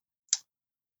 stay.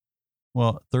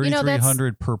 Well,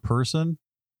 $3,300 per person.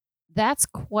 That's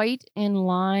quite in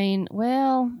line.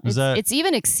 Well, it's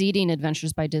even exceeding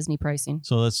Adventures by Disney pricing.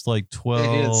 So that's like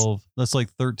 12. That's like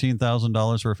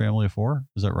 $13,000 for a family of 4.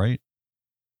 Is that right?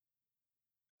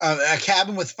 A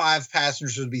cabin with 5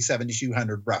 passengers would be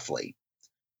 $7,200 roughly.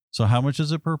 So how much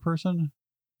is it per person?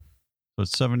 So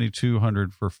it's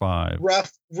 $7,200 for 5.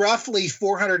 Roughly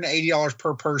 $480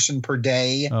 per person per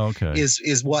day. Oh, okay.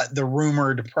 Is what the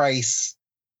rumored price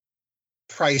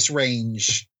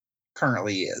range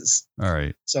currently is. All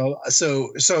right. So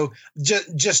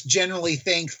just generally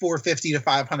think $450 to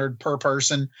 $500 per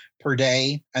person per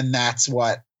day, and that's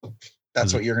what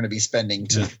you're going to be spending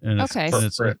to. It's a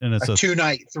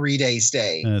 2-night, 3-day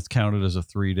stay, and it's counted as a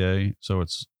 3-day, so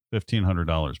it's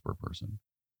 $1,500 per person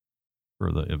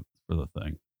for the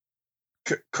thing.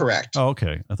 Correct. Oh,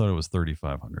 okay. I thought it was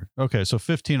 $3,500. Okay, so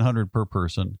 $1,500 per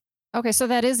person. Okay, so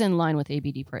that is in line with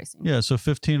ABD pricing. Yeah, so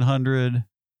 $1,500,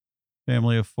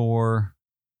 family of 4,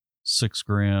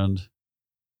 $6,000.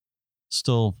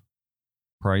 Still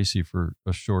pricey for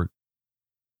a short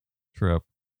trip.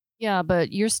 Yeah,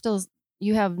 but you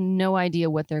have no idea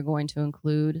what they're going to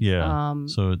include. Yeah.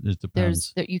 So it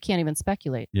depends. You can't even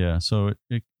speculate. Yeah. So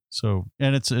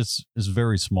and it's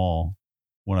very small.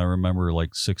 When I remember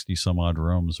like 60 some odd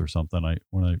rooms or something, a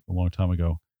long time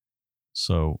ago.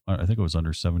 So I think it was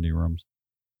under 70 rooms.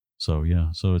 So yeah.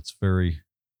 So it's very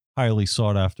highly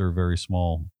sought after, very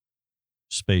small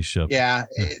spaceship. Yeah.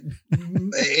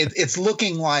 It's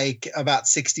looking like about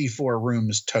 64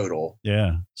 rooms total.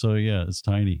 Yeah. So yeah, it's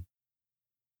tiny.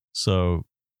 So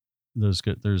there's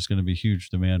going to be huge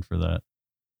demand for that.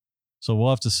 So we'll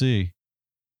have to see.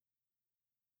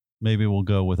 Maybe we'll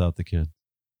go without the kid.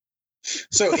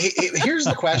 So here's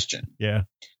the question. Yeah.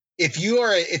 If you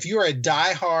are a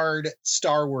diehard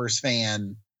Star Wars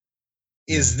fan,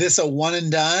 is this a one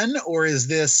and done, or is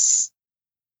this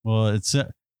it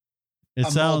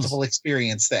sounds multiple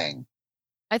experience thing?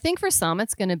 I think for some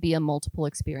it's going to be a multiple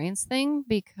experience thing,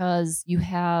 because you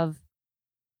have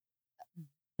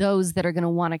those that are going to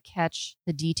want to catch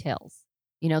the details,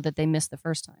 that they missed the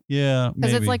first time. Yeah.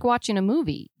 Because it's like watching a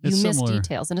movie. You miss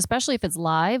details. And especially if it's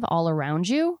live all around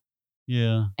you.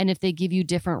 Yeah. And if they give you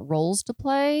different roles to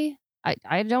play,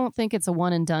 I don't think it's a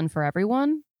one and done for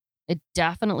everyone. It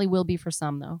definitely will be for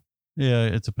some, though. Yeah,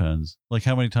 it depends. Like,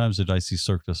 how many times did I see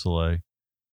Cirque du Soleil?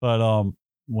 But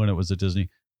when it was at Disney.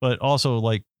 But also,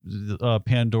 like,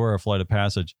 Pandora Flight of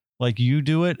Passage. Like, you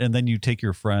do it, and then you take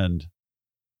your friend.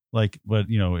 Like, but,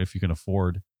 if you can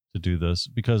afford to do this.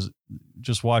 Because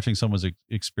just watching someone's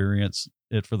experiencing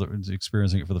it for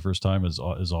the first time is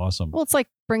awesome. Well, it's like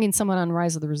bringing someone on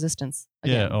Rise of the Resistance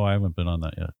again. Yeah. Oh, I haven't been on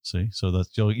that yet. See? So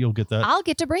that's you'll get that. I'll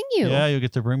get to bring you. Yeah, you'll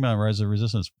get to bring me on Rise of the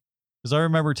Resistance. Because I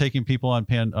remember taking people on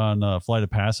Flight of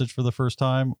Passage for the first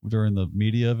time during the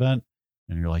media event.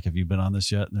 And you're like, have you been on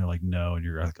this yet? And they're like, no. And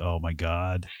you're like, oh my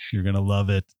God, you're going to love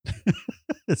it.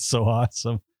 It's so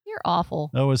awesome. You're awful.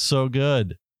 That was so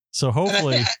good. So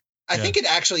hopefully. I think it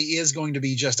actually is going to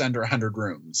be just under 100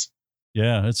 rooms.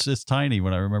 Yeah, it's tiny.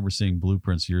 When I remember seeing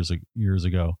blueprints years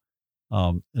ago,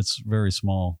 it's very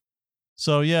small.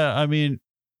 So yeah, I mean,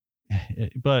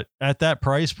 but at that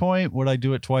price point, would I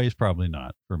do it twice? Probably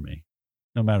not for me.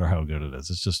 No matter how good it is,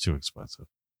 it's just too expensive.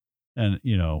 And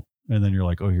and then you're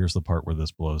like, oh, here's the part where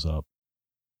this blows up.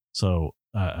 So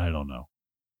I don't know.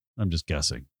 I'm just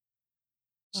guessing.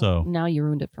 So now you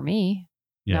ruined it for me.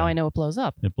 Yeah, now I know it blows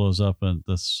up. It blows up in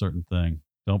this certain thing.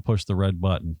 Don't push the red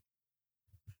button.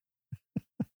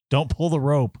 Don't pull the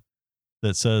rope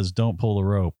that says don't pull the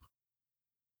rope.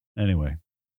 Anyway.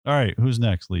 All right. Who's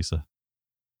next, Lisa?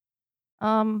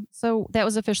 So that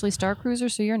was officially Star Cruiser.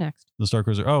 So you're next. The Star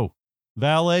Cruiser. Oh,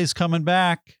 valet's coming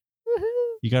back.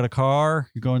 Woohoo. You got a car.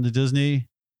 You're going to Disney.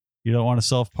 You don't want to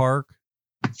self-park.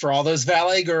 For all those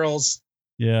valet girls.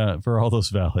 Yeah. For all those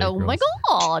valet girls. Oh my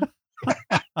God.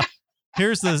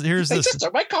 Here's this. They just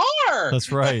took my car.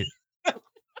 That's right.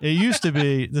 It used to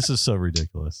be. This is so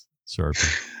ridiculous. Sharpie.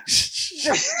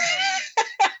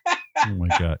 Oh my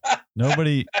God.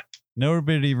 Nobody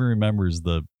even remembers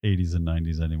the 80s and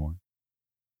 90s anymore.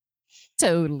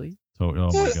 Totally. Oh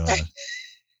my God.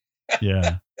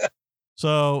 Yeah.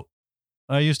 So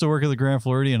I used to work at the Grand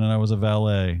Floridian and I was a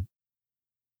valet.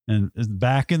 And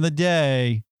back in the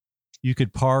day, you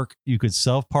could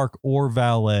self-park or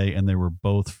valet, and they were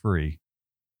both free.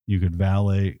 You could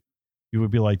valet. You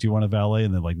would be like, do you want to valet?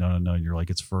 And they're like, no. And you're like,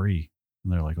 it's free.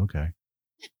 And they're like, okay.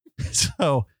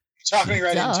 So talking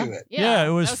right into it. Yeah,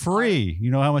 it was free. Smart.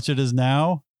 You know how much it is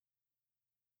now?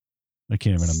 I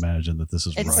can't even imagine that this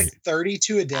is It's It's right. like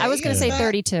 32 a day. I was going to is say that?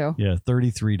 32. Yeah,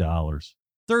 $33.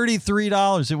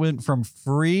 $33. It went from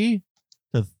free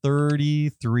to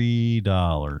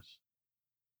 $33.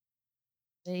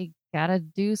 They got to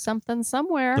do something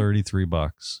somewhere.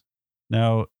 $33.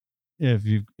 Now, if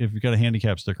you've got a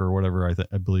handicap sticker or whatever,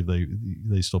 I believe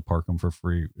they still park them for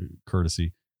free,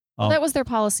 courtesy. Well, that was their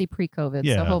policy pre-COVID,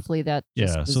 yeah. so hopefully that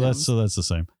just Yeah, resumes. so that's the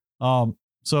same.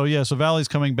 So Valley's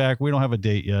coming back. We don't have a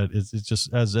date yet. It's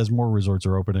just as more resorts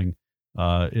are opening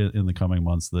in the coming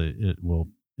months,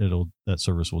 that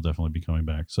service will definitely be coming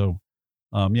back. So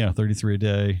 $33 a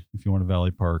day if you want a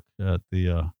Valley Park at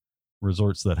the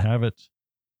resorts that have it,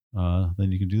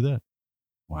 then you can do that.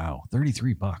 Wow,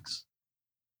 $33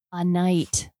 a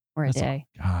night or a day.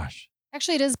 Gosh,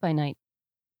 Actually, it is by night.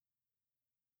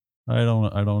 I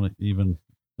don't even.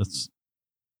 That's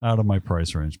out of my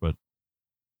price range. But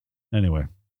anyway,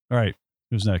 all right.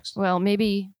 Who's next? Well,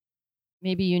 maybe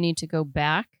you need to go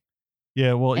back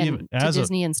Yeah, well, and even to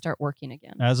Disney and start working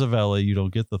again. as a valet, you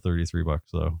don't get the $33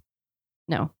 though.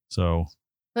 No, So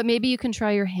but maybe you can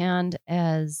try your hand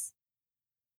as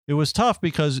it was tough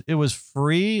because it was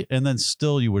free, and then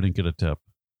still you wouldn't get a tip,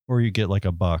 or you get like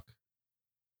 $1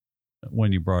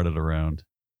 when you brought it around,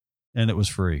 and it was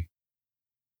free.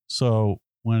 So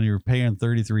when you're paying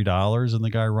 $33 and the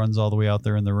guy runs all the way out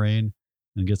there in the rain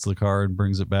and gets the car and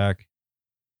brings it back,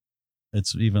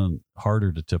 it's even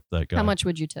harder to tip that guy. how much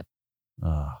would you tip?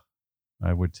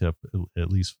 I would tip at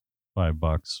least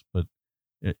 $5, but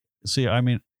I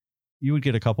mean, you would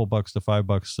get a couple bucks to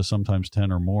 $5 to sometimes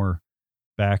 10 or more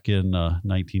back in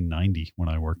 1990 when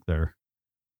I worked there,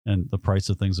 and the price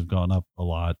of things have gone up a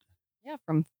lot. Yeah,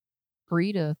 from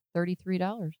free to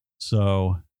 $33.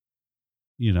 So,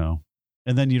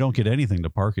 and then you don't get anything to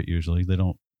park it. Usually they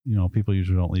don't, people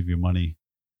usually don't leave you money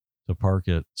to park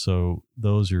it. So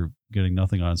those you're getting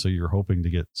nothing on. So you're hoping to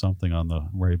get something on the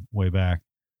way back.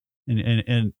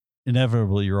 And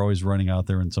inevitably you're always running out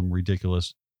there in some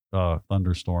ridiculous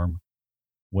thunderstorm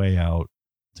way out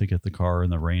to get the car in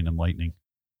the rain and lightning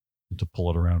to pull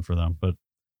it around for them. But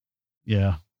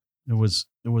yeah, it was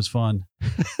fun.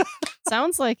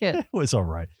 Sounds like it. It was all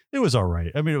right.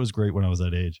 I mean, it was great when I was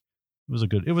that age.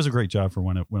 It was a great job for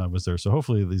when I was there. So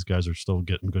hopefully these guys are still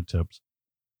getting good tips.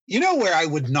 You know where I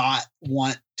would not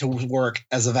want to work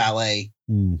as a valet?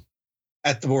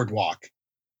 At the boardwalk.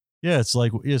 Yeah, it's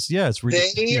ridiculous.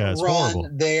 They it's run horrible.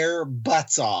 their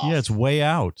butts off. Yeah, it's way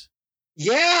out.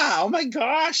 Yeah. Oh my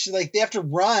gosh. Like they have to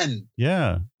run.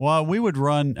 Yeah. Well, we would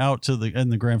run out to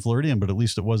the Grand Floridian, but at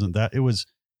least it wasn't that. It was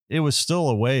still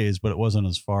a ways, but it wasn't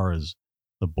as far as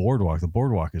the boardwalk. The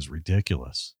boardwalk is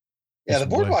ridiculous. Yeah, It's the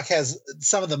boardwalk has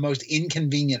some of the most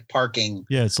inconvenient parking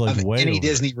it's like of way any over.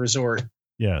 Disney resort.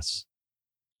 Yes.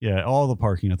 Yeah, all the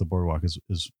parking at the boardwalk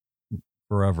is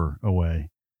forever away.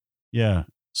 Yeah.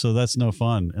 So that's no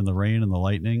fun in the rain and the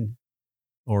lightning,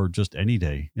 or just any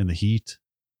day in the heat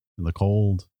and the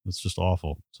cold. It's just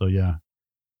awful. So yeah,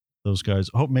 those guys,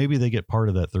 hope maybe they get part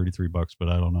of that $33, but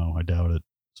I don't know. I doubt it.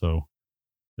 So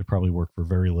they probably work for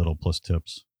very little plus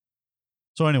tips.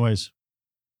 So anyways,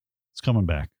 it's coming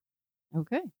back.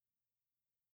 Okay.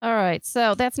 All right.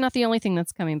 So that's not the only thing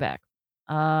that's coming back.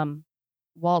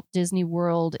 Walt Disney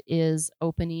World is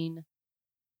opening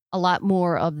a lot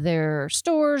more of their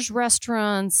stores,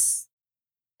 restaurants,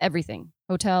 everything,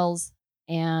 hotels.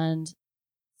 And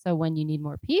so when you need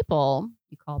more people,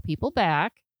 you call people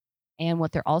back. And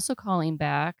what they're also calling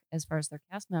back, as far as their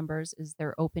cast members, is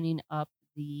they're opening up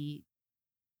the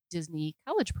Disney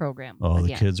College program. Oh, again.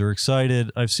 the kids are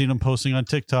excited. I've seen them posting on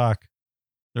TikTok.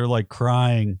 They're like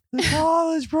crying. The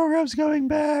college program's coming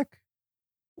back.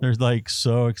 They're like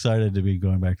so excited to be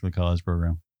going back to the college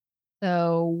program.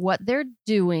 So what they're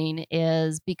doing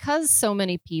is, because so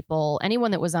many people,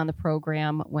 anyone that was on the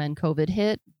program when COVID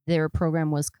hit, their program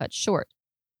was cut short.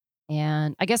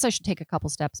 And I guess I should take a couple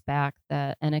steps back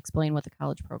and explain what the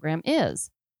college program is.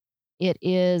 It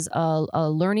is a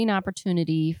learning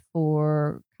opportunity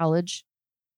for college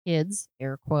kids,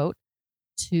 air quote,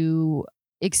 to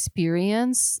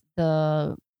experience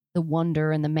the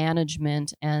wonder and the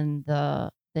management and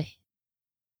the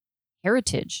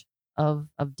heritage of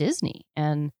Disney.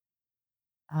 And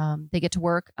they get to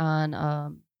work on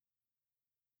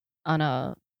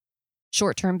a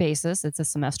short-term basis. It's a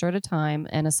semester at a time,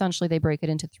 and essentially they break it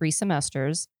into 3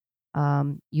 semesters: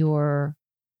 your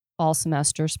fall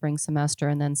semester, spring semester,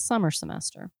 and then summer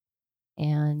semester.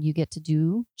 And you get to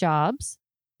do jobs,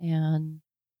 and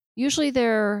usually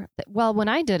when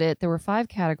I did it, there were 5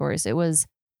 categories. It was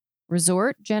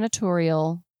resort,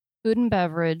 janitorial, food and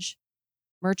beverage,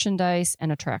 merchandise,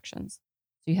 and attractions.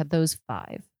 So you had those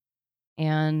 5.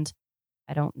 And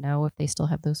I don't know if they still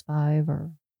have those 5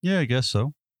 or. Yeah, I guess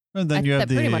so. And then you have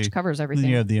that pretty much covers everything.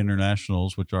 Then you have the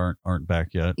internationals, which aren't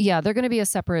back yet. Yeah, they're going to be a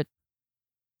separate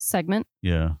segment.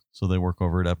 Yeah, so they work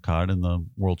over at Epcot in the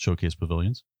World Showcase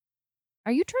pavilions.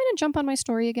 Are you trying to jump on my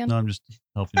story again? No, I'm just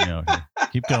helping you out here.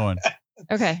 Keep going.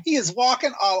 Okay. He is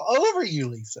walking all over you,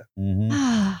 Lisa.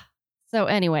 Mm-hmm. So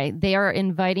anyway, they are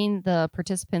inviting the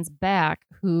participants back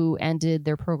who ended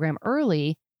their program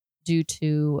early due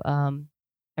to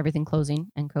everything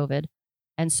closing and COVID.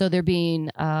 And so they're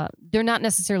not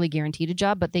necessarily guaranteed a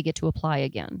job, but they get to apply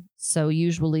again. So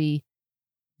usually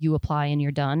you apply and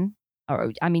you're done.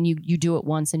 Or, I mean, you do it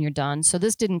once and you're done. So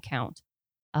this didn't count.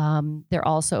 They're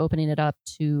also opening it up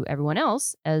to everyone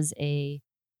else as an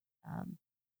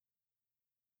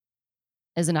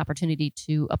opportunity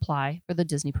to apply for the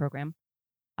Disney program,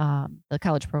 the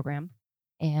college program.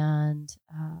 And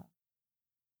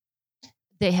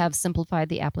they have simplified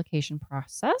the application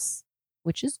process,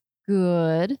 which is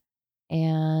good.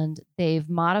 And they've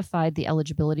modified the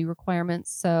eligibility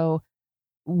requirements. So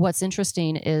what's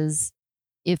interesting is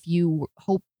if you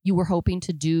were hoping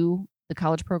to do the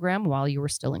college program while you were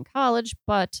still in college,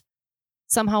 but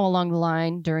somehow along the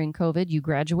line during COVID, you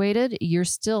graduated, you're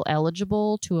still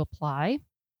eligible to apply,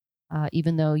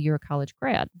 even though you're a college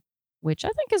grad, which I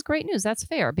think is great news. That's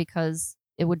fair because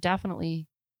it would definitely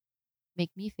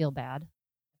make me feel bad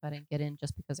if I didn't get in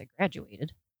just because I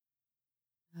graduated.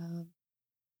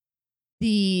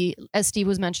 As Steve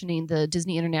was mentioning, the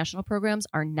Disney International programs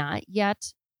are not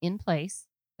yet in place.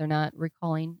 They're not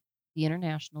recalling the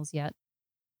internationals yet.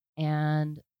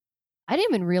 And I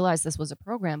didn't even realize this was a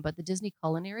program, but the Disney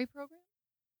Culinary Program,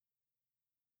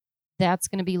 that's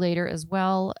going to be later, as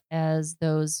well as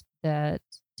those that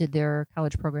did their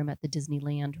college program at the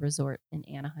Disneyland Resort in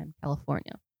Anaheim,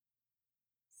 California.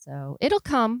 So it'll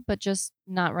come, but just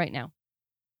not right now.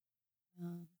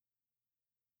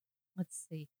 Let's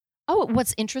see. Oh,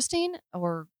 what's interesting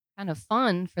or kind of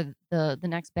fun for the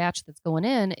next batch that's going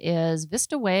in is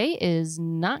Vista Way is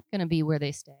not going to be where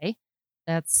they stay.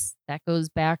 That goes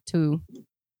back to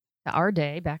our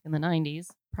day, back in the 90s,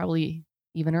 probably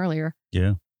even earlier.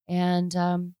 Yeah. And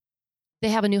they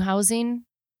have a new housing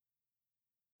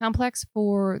complex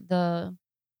for the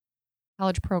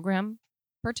college program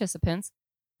participants,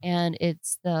 and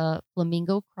it's the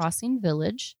Flamingo Crossing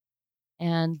Village.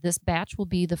 And this batch will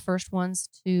be the first ones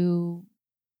to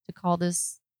call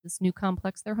this new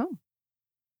complex their home.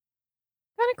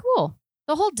 Kind of cool.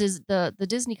 The whole the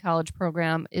Disney College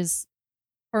program is,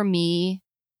 for me,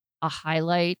 a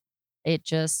highlight. It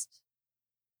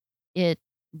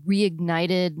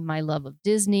reignited my love of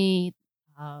Disney.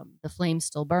 The flame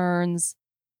still burns,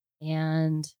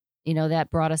 and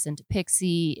that brought us into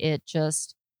Pixie. It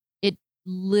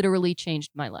literally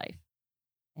changed my life,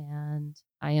 and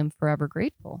I am forever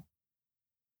grateful.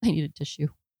 I need a tissue.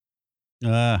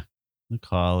 The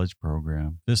college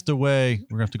program. Vista Way.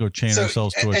 We're gonna have to go chain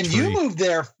ourselves to a tree. And you moved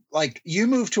there, you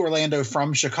moved to Orlando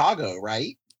from Chicago,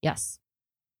 right? Yes.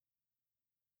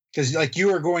 Because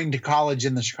you were going to college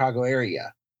in the Chicago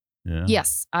area. Yeah.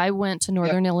 Yes, I went to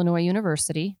Northern Illinois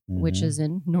University, which is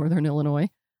in Northern Illinois,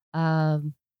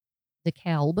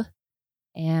 DeKalb,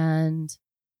 and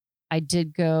I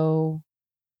did go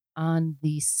on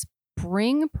the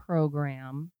spring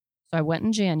program. So I went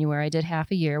in January. I did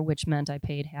half a year, which meant I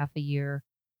paid half a year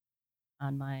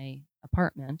on my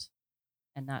apartment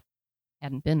and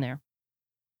hadn't been there.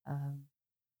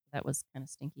 That was kind of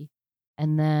stinky.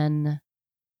 And then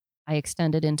I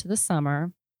extended into the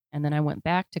summer, and then I went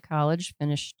back to college,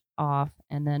 finished off,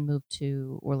 and then moved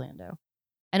to Orlando.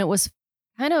 And it was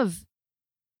kind of,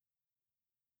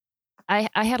 I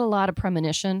had a lot of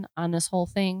premonition on this whole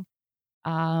thing.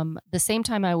 The same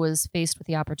time I was faced with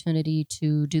the opportunity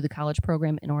to do the college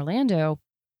program in Orlando,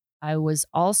 I was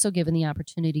also given the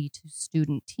opportunity to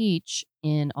student teach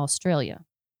in Australia.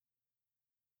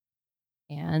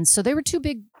 And so they were two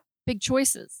big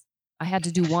choices. I had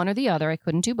to do one or the other. I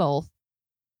couldn't do both.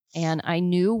 And I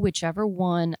knew whichever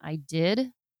one I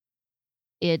did,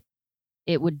 I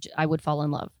would fall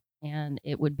in love, and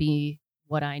it would be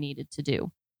what I needed to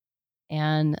do.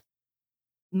 And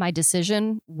my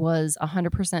decision was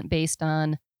 100% based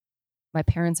on my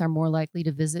parents are more likely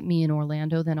to visit me in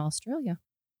Orlando than Australia.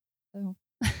 So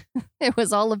it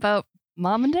was all about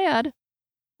mom and dad.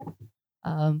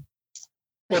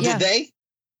 Did they?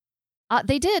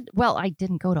 They did. Well, I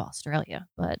didn't go to Australia,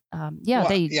 but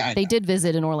they did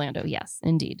visit in Orlando. Yes,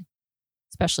 indeed.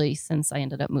 Especially since I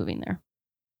ended up moving there,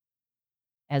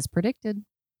 as predicted.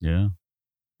 Yeah.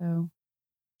 So,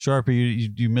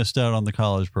 Sharpie, you missed out on the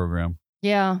college program.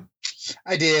 Yeah,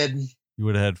 I did. You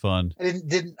would have had fun I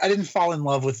didn't fall in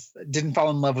love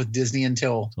with Disney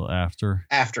until after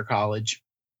college.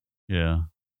 Yeah,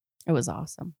 It was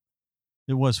awesome.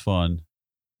 it was fun.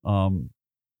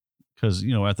 Because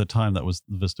at the time that was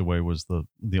Vista Way was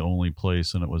the only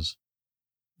place, and it was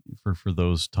for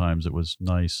those times it was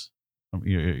nice.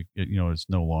 It's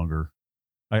no longer.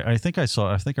 I think I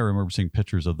remember seeing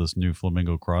pictures of this new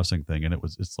Flamingo Crossing thing, and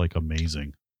it's like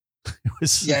amazing.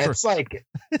 It's like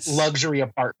luxury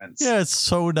apartments. Yeah, it's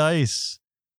so nice.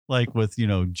 Like with,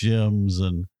 gyms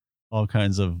and all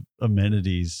kinds of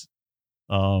amenities.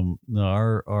 No,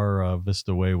 our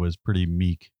Vista Way was pretty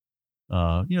meek.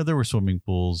 There were swimming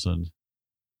pools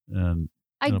and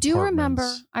I do remember.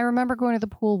 apartments. I remember going to the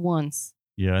pool once.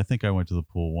 Yeah, I think I went to the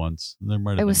pool once. There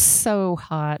might have It been was so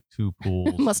hot. 2 pools.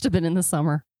 It must have been in the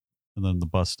summer. And then the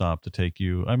bus stop to take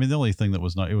you. I mean, the only thing that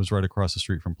was it was right across the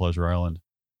street from Pleasure Island.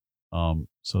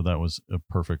 So that was a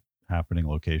perfect happening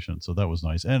location. So that was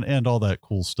nice. And all that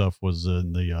cool stuff was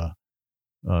in the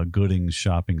Goodings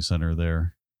shopping center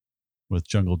there with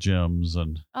Jungle Gyms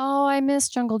and Oh, I miss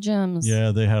Jungle Gyms.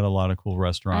 yeah, they had a lot of cool I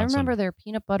restaurants. remember their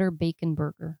peanut butter bacon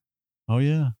burger. Oh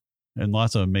yeah. And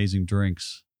lots of amazing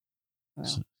drinks. Wow.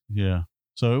 Yeah.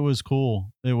 So it was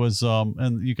cool. It was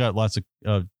and you got lots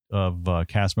of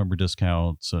cast member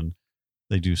discounts, and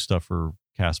they do stuff for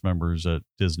cast members at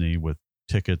Disney with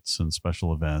tickets and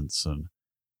special events, and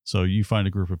so you find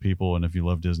a group of people, and if you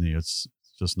love Disney, it's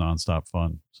just nonstop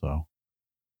fun. So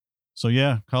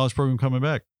yeah, college program coming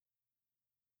back.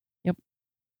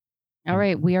 All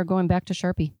right, we are going back to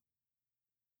Sharpie.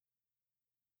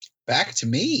 Back to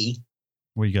me.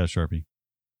 What you got, Sharpie?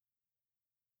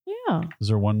 Yeah. Is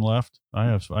there one left?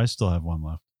 I still have one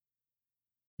left.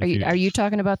 Are you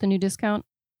talking about the new discount?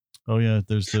 Oh yeah,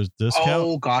 there's discount.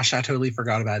 Oh gosh, I totally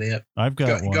forgot about it. I've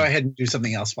got one. Go ahead and do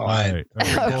something else while All I. right,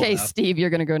 all right. Okay, Steve,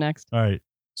 you're going to go next. All right.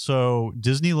 So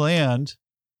Disneyland,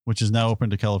 which is now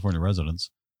open to California residents,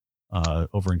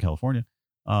 over in California,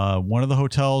 one of the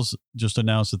hotels just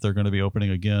announced that they're going to be opening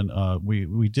again.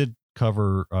 We did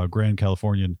cover Grand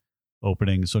Californian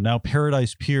opening, so now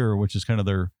Paradise Pier, which is kind of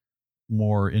their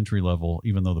more entry level,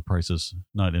 even though the price is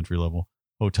not entry level,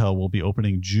 hotel, will be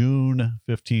opening June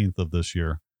 15th of this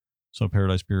year. So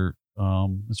Paradise Pier,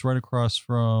 it's right across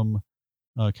from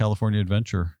California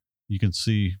Adventure. You can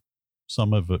see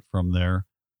some of it from there.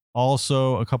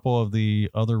 Also, a couple of the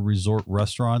other resort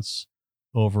restaurants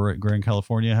over at Grand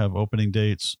California have opening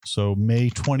dates. So May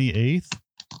 28th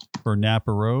for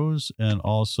Napa Rose, and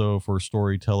also for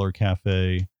Storyteller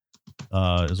Cafe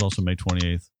is also May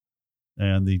 28th.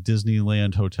 And the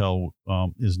Disneyland Hotel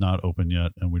is not open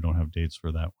yet, and we don't have dates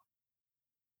for that one.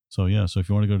 So yeah, so if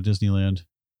you want to go to Disneyland,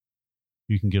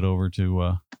 you can get over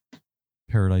to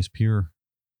Paradise Pier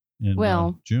in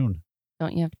June.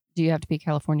 Do you have to be a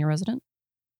California resident?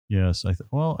 Yes,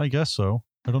 I guess so.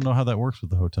 I don't know how that works with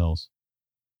the hotels.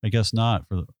 I guess not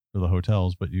for the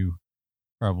hotels, but you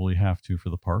probably have to for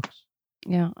the parks.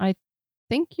 Yeah, I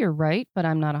think you're right, but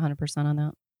I'm not 100% on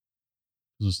that.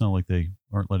 Because it's not like they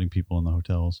aren't letting people in the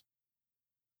hotels.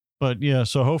 But yeah,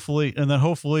 so hopefully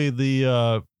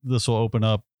the this will open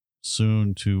up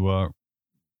soon to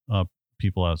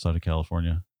people outside of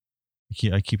California.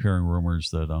 I keep hearing rumors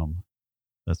that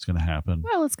that's going to happen.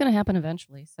 Well, it's going to happen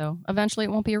eventually. So eventually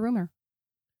it won't be a rumor.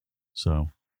 So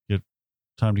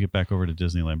time to get back over to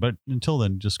Disneyland. But until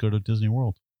then, just go to Disney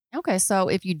World. Okay, so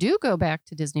if you do go back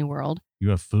to Disney World, You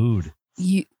have food.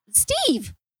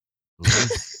 Steve.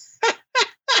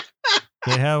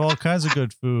 They have all kinds of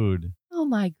good food. Oh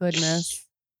my goodness.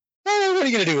 What are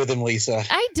you going to do with him, Lisa?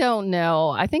 I don't know.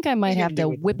 I think I might What are you have gonna to do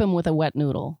with whip him with a wet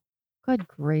noodle. Good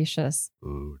gracious.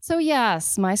 Food. So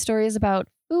yes, my story is about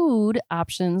food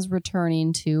options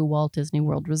returning to Walt Disney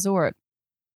World Resort.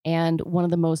 And one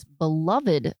of the most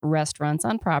beloved restaurants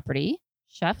on property,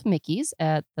 Chef Mickey's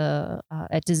at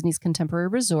Disney's Contemporary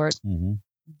Resort. Mm-hmm.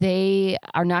 They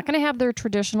are not going to have their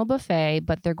traditional buffet,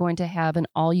 but they're going to have an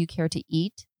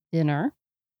all-you-care-to-eat dinner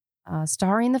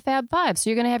starring the Fab Five. So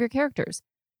you're going to have your characters.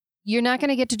 You're not going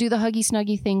to get to do the huggy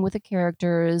snuggy thing with the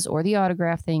characters or the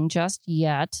autograph thing just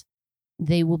yet.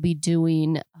 They will be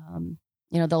doing,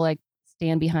 they'll like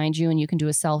stand behind you and you can do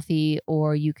a selfie,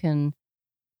 or you can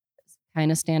kind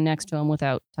of stand next to them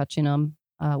without touching them,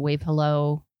 wave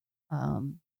hello.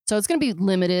 So it's going to be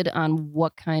limited on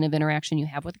what kind of interaction you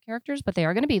have with the characters, but they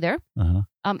are going to be there.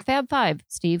 Uh-huh. Fab Five,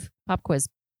 Steve, pop quiz.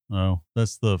 Oh,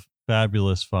 that's the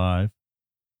Fabulous Five.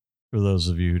 For those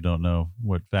of you who don't know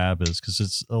what Fab is, because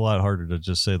it's a lot harder to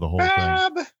just say the whole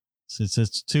Fab. thing.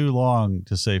 It's too long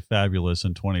to say fabulous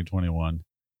in 2021.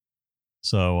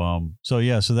 So so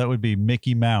that would be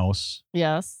Mickey Mouse,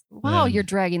 Yes. Wow, And you're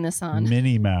dragging this on.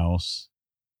 Minnie Mouse,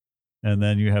 And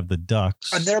then you have the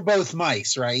ducks. And they're both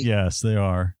mice, right? Yes, they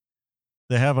are.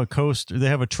 They have a coaster. They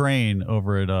have a train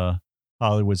over at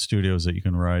Hollywood Studios that you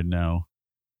can ride now.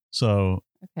 So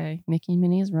Okay. Mickey and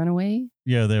Minnie's Runaway.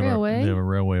 yeah, they have Railway. a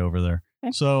railway over there.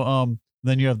 Okay. So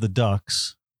then you have the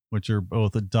ducks, which are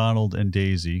both Donald and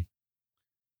Daisy.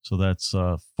 So that's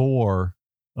 4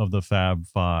 of the Fab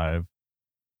 5.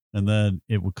 And then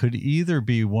it could either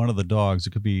be one of the dogs.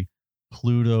 It could be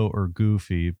Pluto or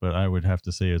Goofy, but I would have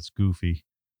to say it's Goofy,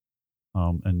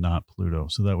 and not Pluto.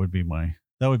 So that would be my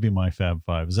Fab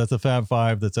 5. Is that the Fab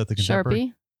 5 that's at the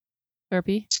Contemporary?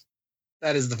 Sharpie.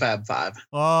 That is the Fab 5.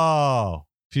 Oh,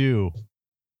 phew.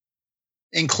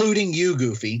 Including you,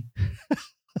 Goofy.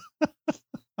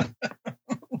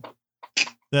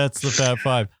 That's the Fab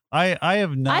 5. I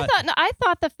have not. I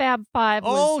thought the Fab 5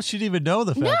 was. Oh, she didn't even know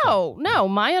the Fab 5. No.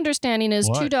 My understanding is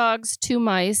What? 2 dogs, 2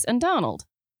 mice, and Donald.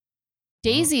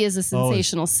 Daisy is a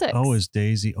sensational 6. Oh, is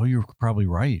Daisy? Oh, you're probably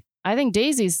right. I think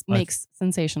Daisy's makes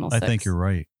sensational 6. I think you're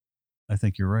right. I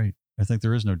think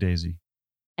there is no Daisy.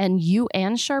 And you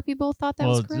and Sharpie both thought that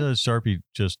was correct? Sharpie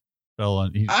just fell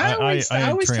on. I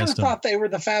always kind of thought they were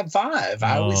the Fab 5.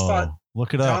 I always thought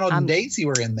look it up. Donald and Daisy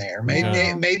were in there.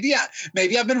 Maybe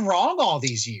I've been wrong all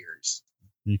these years.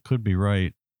 You could be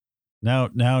right. Now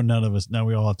none of us. Now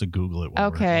we all have to Google it.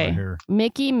 Okay. Here.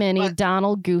 Mickey, Minnie, What?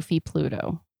 Donald, Goofy,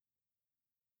 Pluto.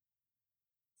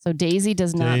 So Daisy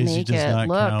does not Daisy make does it. not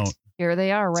Look, count. here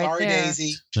they are right Sorry, there.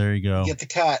 Daisy. There you go. You get the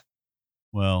cut.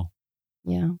 Well,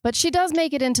 Yeah, but she does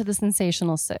make it into the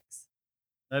sensational 6.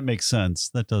 that makes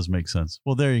sense. That does make sense.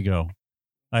 Well, there you go.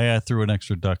 I threw an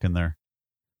extra duck in there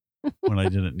when I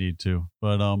didn't need to.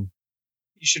 But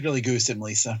You should really goose him,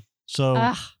 Lisa.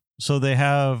 Ugh. so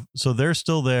they're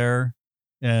still there,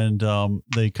 and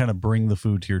they kind of bring the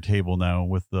food to your table now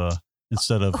with the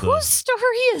instead of Whose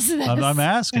story is this? I'm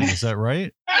asking, is that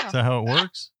right? Is that how it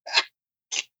works?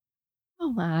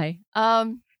 Oh my.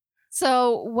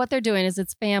 So what they're doing is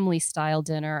it's family style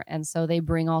dinner, and so they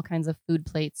bring all kinds of food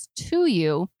plates to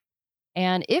you.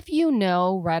 And if you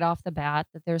know right off the bat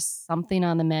that there's something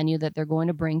on the menu that they're going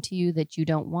to bring to you that you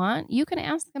don't want, you can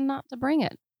ask them not to bring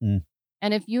it. Mm.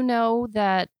 And if you know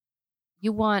that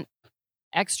you want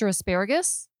extra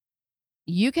asparagus,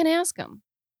 you can ask them.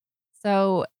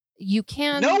 So you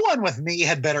can. No one with me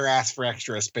had better ask for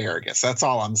extra asparagus. That's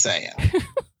all I'm saying.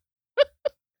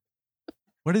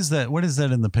 What is that? What is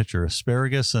that in the picture?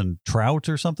 Asparagus and trout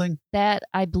or something? That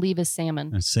I believe is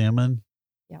salmon. And salmon?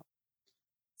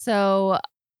 So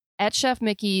at Chef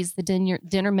Mickey's, the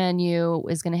dinner menu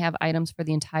is going to have items for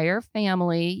the entire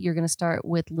family. You're going to start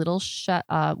with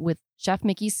with Chef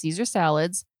Mickey's Caesar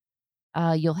salads.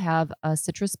 You'll have a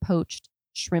citrus poached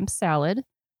shrimp salad,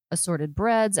 assorted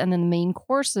breads, and then the main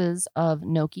courses of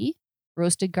gnocchi,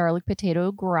 roasted garlic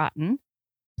potato gratin,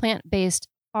 plant-based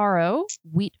farro,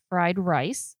 wheat fried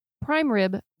rice, prime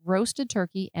rib, roasted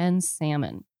turkey, and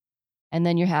salmon. And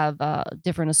then you have a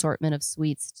different assortment of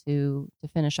sweets to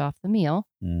finish off the meal.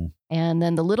 Mm. And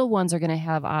then the little ones are going to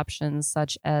have options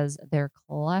such as their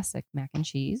classic mac and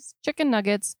cheese, chicken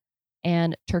nuggets,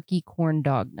 and turkey corn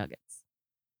dog nuggets.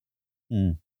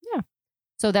 Mm. Yeah.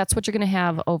 So that's what you're going to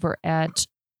have over at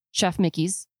Chef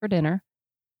Mickey's for dinner.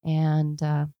 And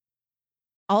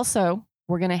also,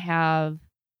 we're going to have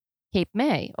Cape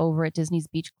May over at Disney's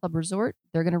Beach Club Resort.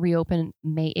 They're going to reopen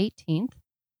May 18th.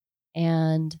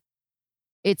 And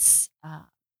it's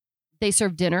they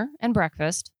serve dinner and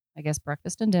breakfast, I guess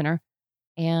breakfast and dinner,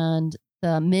 and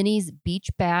the Minnie's Beach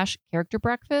Bash character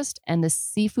breakfast and the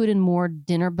Seafood and More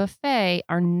dinner buffet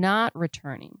are not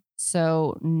returning.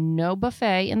 So no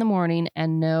buffet in the morning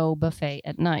and no buffet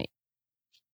at night.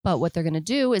 But what they're going to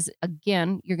do is,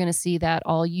 again, you're going to see that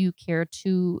all you care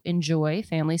to enjoy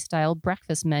family style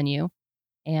breakfast menu,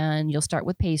 and you'll start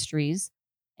with pastries.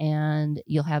 And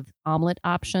you'll have omelet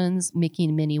options, Mickey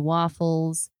and Minnie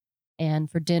waffles. And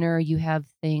for dinner, you have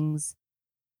things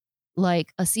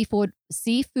like a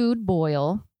seafood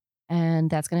boil.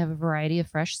 And that's going to have a variety of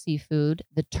fresh seafood.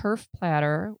 The turf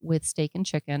platter with steak and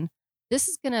chicken. This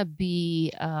is going to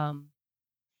be,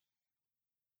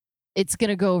 it's going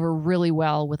to go over really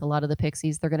well with a lot of the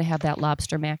Pixies. They're going to have that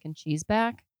lobster mac and cheese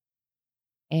back.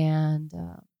 And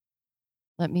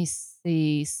let me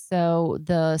see. So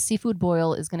the seafood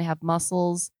boil is going to have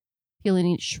mussels, peel and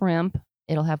eat shrimp.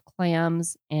 It'll have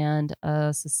clams and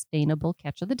a sustainable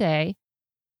catch of the day.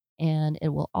 And it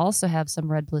will also have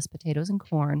some red bliss potatoes and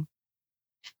corn.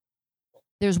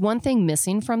 There's one thing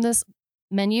missing from this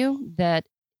menu that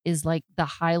is like the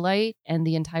highlight and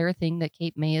the entire thing that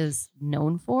Cape May is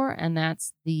known for, and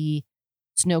that's the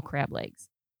snow crab legs.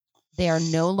 They are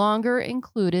no longer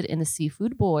included in the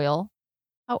seafood boil.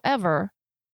 However,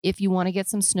 if you want to get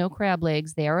some snow crab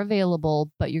legs, they are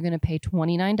available, but you're going to pay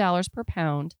 $29 per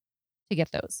pound to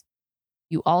get those.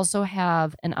 You also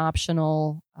have an option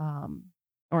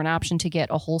to get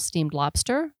a whole steamed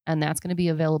lobster, and that's going to be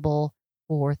available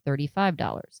for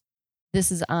 $35.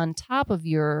 This is on top of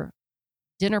your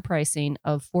dinner pricing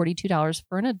of $42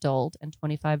 for an adult and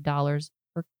 $25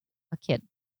 for a kid.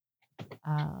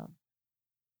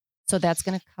 So that's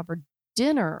going to cover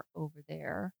dinner over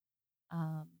there.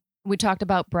 We talked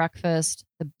about breakfast,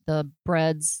 the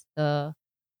breads, they'll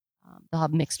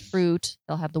have mixed fruit,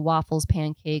 they'll have the waffles,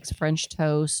 pancakes, French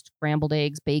toast, scrambled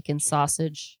eggs, bacon,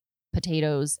 sausage,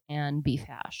 potatoes, and beef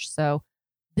hash. So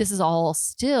this is all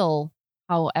still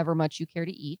however much you care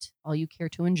to eat, all you care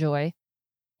to enjoy.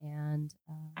 And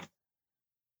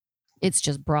it's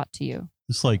just brought to you.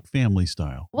 It's like family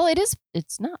style. Well, it is.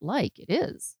 It's not like it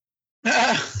is.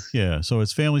 Yeah, so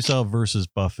it's family style versus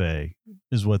buffet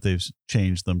is what they've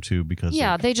changed them to because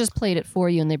they just played it for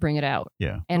you and they bring it out.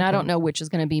 Yeah. And I don't know which is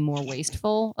going to be more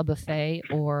wasteful, a buffet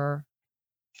or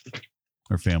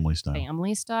family style.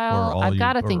 Family style. I've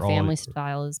got to think family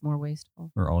style is more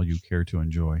wasteful. Or all you care to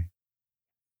enjoy.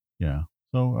 Yeah.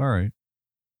 So, all right.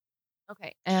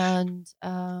 Okay. And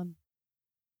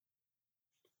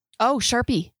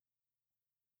Sharpie.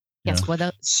 Guess what?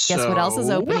 Guess what else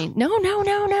is opening? No.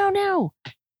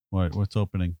 What's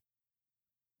opening?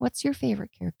 What's your favorite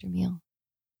character meal?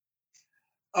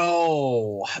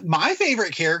 Oh, my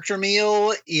favorite character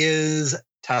meal is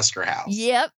Tusker House.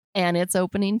 Yep, and it's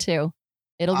opening too.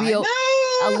 It'll be a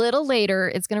little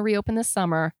later. It's going to reopen this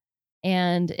summer,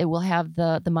 and it will have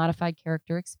the modified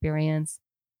character experience,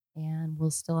 and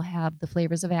we'll still have the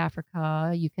flavors of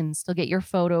Africa. You can still get your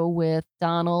photo with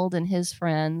Donald and his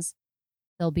friends.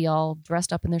 They'll be all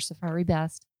dressed up in their safari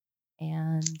best,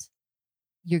 and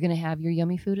you're going to have your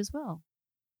yummy food as well.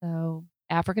 So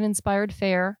African-inspired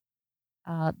fare.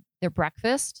 Their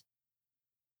breakfast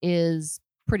is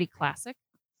pretty classic.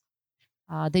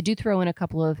 They do throw in a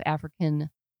couple of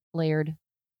African flared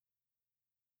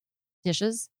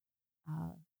dishes,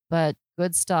 but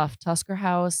good stuff. Tusker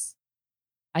House,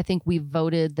 I think we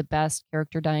voted the best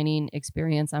character dining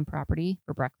experience on property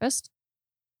for breakfast.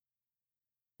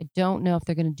 I don't know if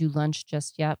they're going to do lunch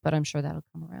just yet, but I'm sure that'll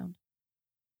come around.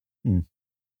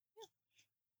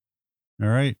 All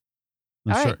right.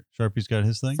 All right. Sharpie's got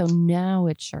his thing? So now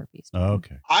it's Sharpie's turn.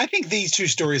 Okay. I think these two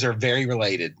stories are very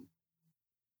related.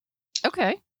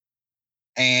 Okay.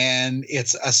 And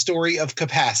it's a story of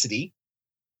capacity.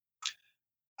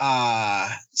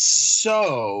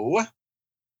 So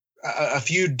a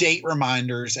few date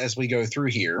reminders as we go through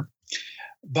here.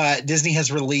 But Disney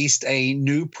has released a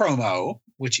new promo,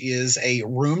 which is a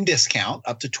room discount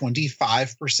up to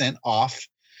 25% off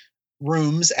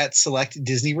rooms at select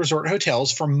Disney Resort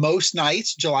hotels for most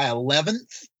nights, July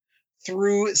 11th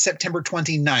through September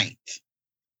 29th.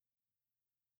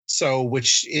 So,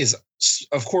 which is,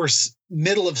 of course,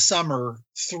 middle of summer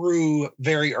through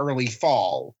very early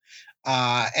fall.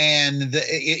 And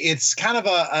it's kind of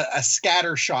a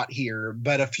scatter shot here,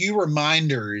 but a few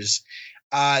reminders.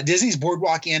 Disney's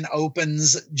Boardwalk Inn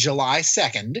opens July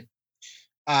 2nd.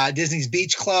 Disney's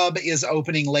Beach Club is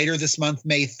opening later this month,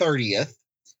 May 30th.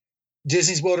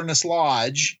 Disney's Wilderness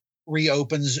Lodge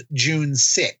reopens June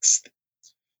 6th.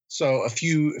 So a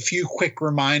few quick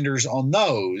reminders on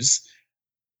those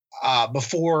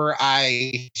before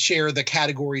I share the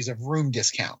categories of room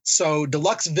discounts. So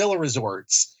Deluxe Villa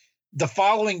Resorts, the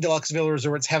following Deluxe Villa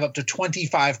Resorts have up to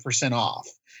 25% off.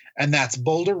 And that's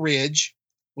Boulder Ridge,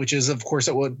 which is, of course,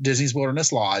 at Disney's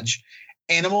Wilderness Lodge.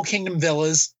 Animal Kingdom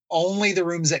Villas, only the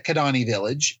rooms at Kidani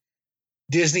Village.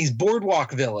 Disney's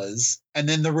Boardwalk Villas, and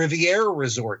then the Riviera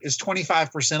Resort is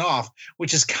 25% off,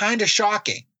 which is kind of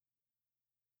shocking.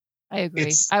 I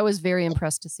agree. I was very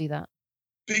impressed to see that.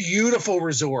 Beautiful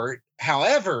resort.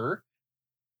 However,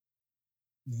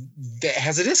 that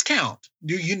has a discount.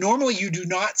 Normally you do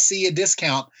not see a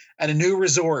discount at a new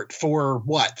resort for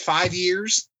 5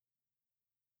 years?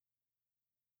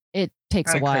 It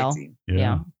takes a while. Crazy.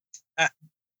 Yeah.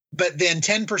 But then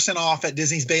 10% off at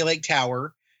Disney's Bay Lake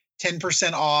Tower,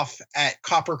 10% off at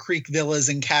Copper Creek Villas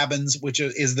and Cabins, which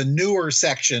is the newer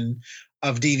section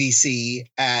of DVC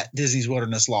at Disney's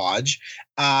Wilderness Lodge.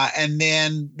 And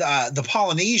then the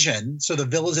Polynesian, so the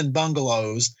villas and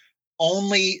bungalows,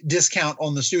 only discount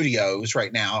on the studios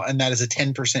right now, and that is a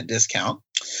 10% discount.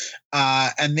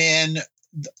 And then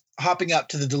hopping up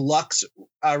to the deluxe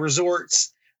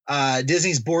resorts,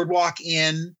 Disney's Boardwalk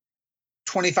Inn,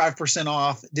 25%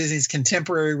 off, Disney's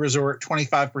Contemporary Resort,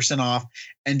 25% off,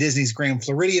 and Disney's Grand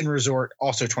Floridian Resort,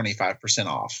 also 25%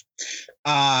 off.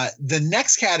 The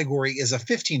next category is a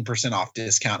 15% off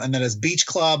discount, and that is Beach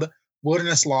Club,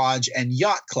 Wilderness Lodge, and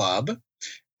Yacht Club.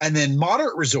 And then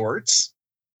moderate resorts.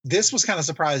 This was kind of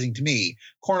surprising to me.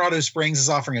 Coronado Springs is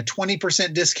offering a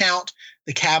 20% discount.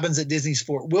 The cabins at Disney's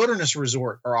Fort Wilderness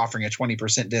Resort are offering a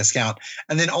 20% discount.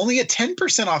 And then only a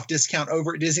 10% off discount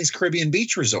over at Disney's Caribbean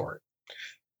Beach Resort.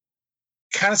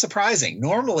 Kind of surprising.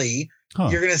 Normally,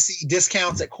 you're going to see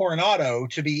discounts at Coronado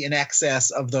to be in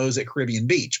excess of those at Caribbean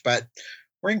Beach. But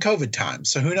we're in COVID time,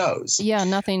 so who knows? Yeah,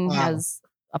 nothing has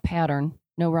a pattern.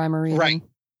 No rhyme or reason. Right.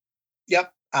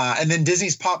 Yep. And then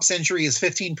Disney's Pop Century is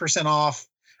 15% off.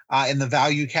 In the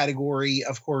value category,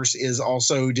 of course, is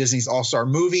also Disney's All-Star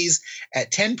Movies at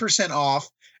 10% off,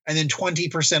 and then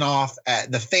 20% off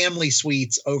at the family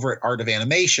suites over at Art of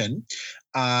Animation.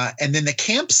 And then the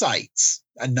campsites,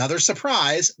 another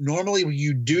surprise. Normally,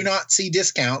 you do not see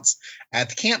discounts at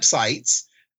the campsites,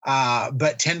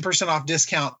 but 10% off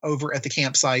discount over at the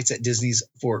campsites at Disney's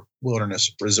Fort Wilderness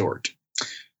Resort.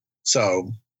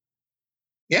 So,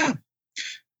 yeah.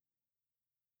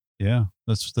 Yeah,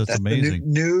 that's amazing.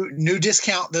 New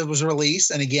discount that was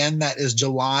released. And again, that is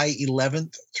July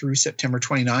 11th through September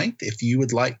 29th. If you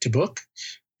would like to book,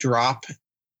 drop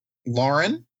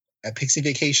Lauren at Pixie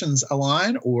Vacations a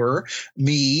line, or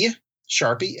me,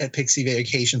 Sharpie, at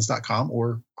pixievacations.com,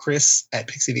 or Chris at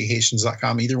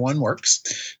pixievacations.com. Either one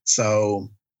works. So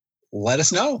let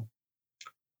us know.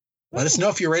 Let us know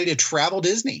if you're ready to travel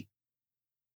Disney.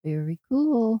 Very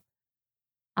cool.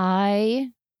 I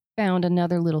found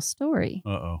another little story.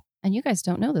 Uh-oh. And you guys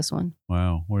don't know this one.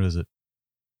 Wow. What is it?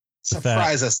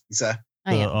 Surprise us, Lisa.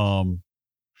 I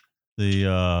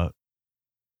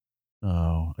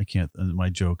can't. My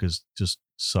joke is just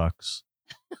sucks.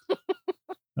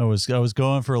 I was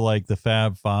going for like the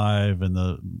Fab Five and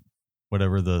the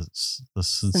whatever the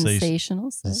sensational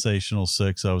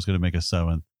six. I was going to make a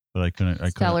seventh, but I couldn't.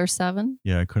 Stellar seven.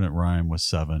 Yeah, I couldn't rhyme with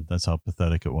seven. That's how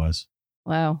pathetic it was.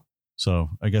 Wow.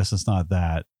 So I guess it's not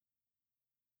that.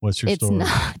 What's your story?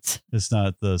 It's not. It's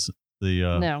not the.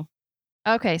 No.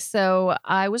 Okay, so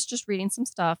I was just reading some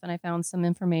stuff and I found some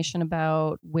information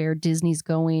about where Disney's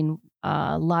going.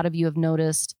 A lot of you have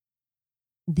noticed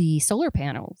the solar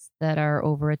panels that are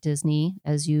over at Disney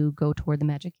as you go toward the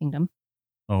Magic Kingdom.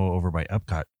 Oh, over by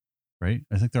Epcot, right?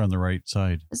 I think they're on the right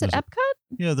side. Is it Epcot?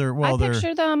 Yeah, they're. I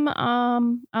picture them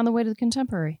on the way to the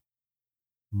Contemporary.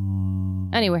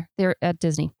 Anyway, they're at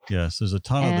Disney. Yes, there's a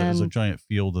ton of them. There's a giant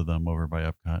field of them over by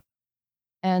Epcot.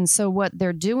 And so what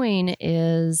they're doing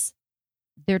is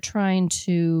they're trying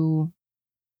to,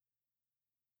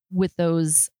 with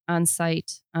those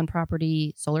on-site,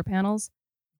 on-property solar panels,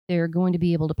 they're going to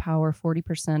be able to power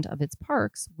 40% of its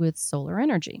parks with solar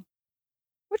energy,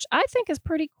 which I think is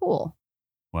pretty cool.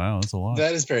 Wow, that's a lot.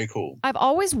 That is very cool. I've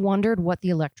always wondered what the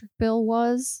electric bill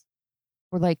was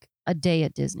for like a day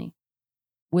at Disney.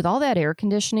 With all that air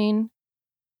conditioning.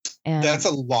 And that's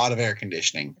a lot of air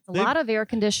conditioning. It's a lot of air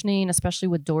conditioning, especially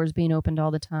with doors being opened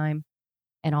all the time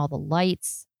and all the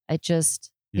lights. The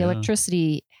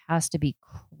electricity has to be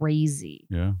crazy.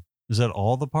 Yeah. Is that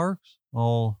all the parks?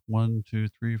 All 1, 2,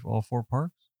 3, all 4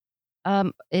 parks?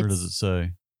 Or does it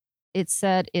say? It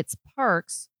said it's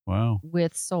parks. Wow.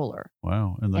 With solar.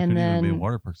 Wow. And that could even be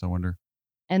water parks, I wonder.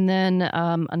 And then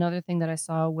another thing that I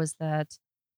saw was that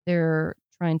they're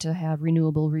trying to have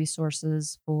renewable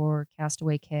resources for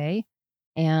Castaway Cay,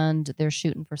 and they're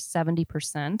shooting for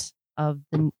 70% of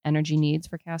the energy needs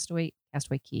for Castaway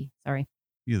Key. Sorry.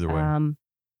 Either way.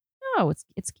 No,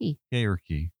 it's Key. Cay or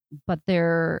Key. But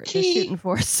they're shooting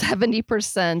for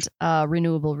 70%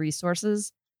 renewable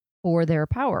resources for their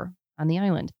power on the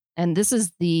island. And this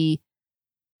is the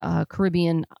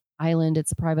Caribbean island.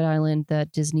 It's a private island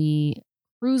that Disney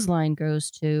Cruise Line goes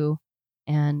to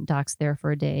and docks there for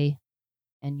a day.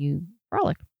 And you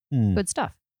frolic. Good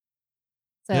stuff.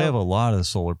 So, they have a lot of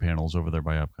solar panels over there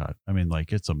by Epcot. I mean,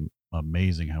 like, it's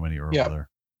amazing how many are over there.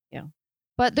 Yeah.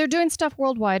 But they're doing stuff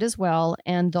worldwide as well.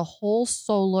 And the whole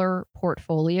solar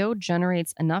portfolio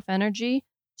generates enough energy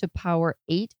to power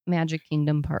 8 Magic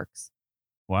Kingdom parks.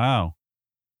 Wow.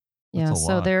 That's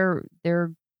so they're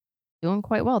doing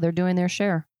quite well. They're doing their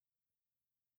share.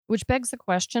 Which begs the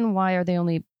question, why are they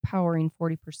only powering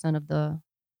 40% of the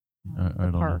I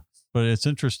don't parks? know. But it's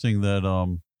interesting that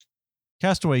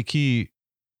Castaway Cay,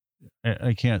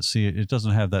 I can't see it. It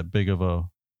doesn't have that big of a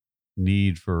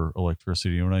need for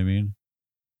electricity. You know what I mean?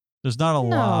 There's not a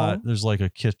lot. There's like a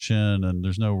kitchen and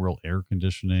there's no real air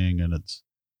conditioning.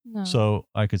 And so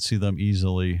I could see them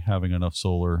easily having enough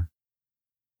solar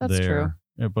That's there. True.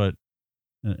 Yeah, but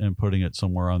and putting it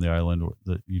somewhere on the island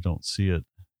that you don't see it.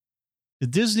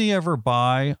 Did Disney ever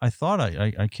buy? I thought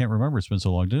I can't remember. It's been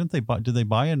so long. Did they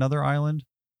buy another island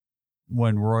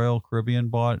when Royal Caribbean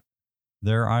bought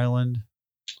their island?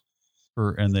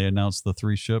 and they announced the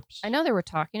 3 ships. I know they were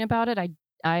talking about it.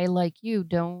 I like you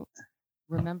don't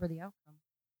remember the outcome.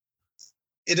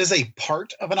 It is a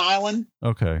part of an island.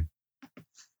 Okay.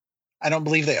 I don't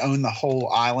believe they own the whole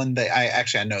island. I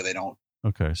know they don't.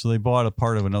 Okay. So they bought a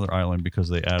part of another island because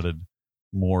they added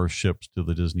more ships to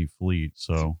the Disney fleet.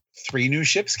 So 3 new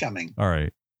ships coming. all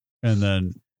right. And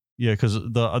then, yeah, because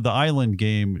the island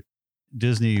game,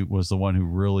 Disney was the one who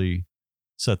really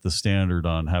set the standard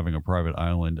on having a private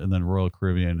island. And then Royal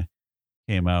Caribbean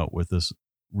came out with this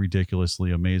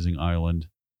ridiculously amazing island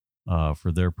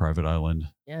for their private island.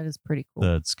 Yeah, it is pretty cool.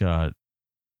 That's got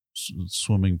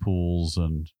swimming pools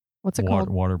and What's it called?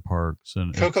 Water parks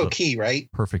and Coco Key,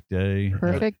 right? Perfect day.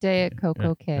 Perfect day at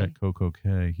Coco Cay. At Coco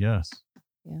Cay, yes.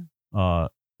 Yeah.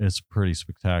 It's pretty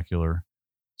spectacular.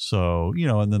 So,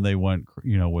 and then they went,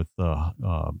 with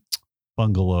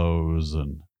bungalows,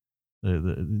 and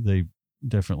they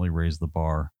definitely raised the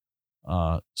bar.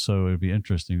 So it'd be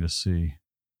interesting to see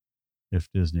if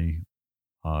Disney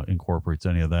incorporates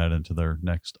any of that into their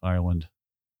next island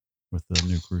with the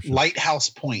new cruise ship. Lighthouse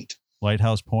Point.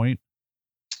 Lighthouse Point?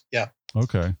 Yeah.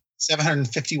 Okay.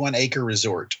 751-acre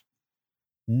resort.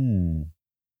 Now,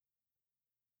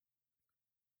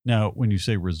 when you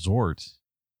say resort,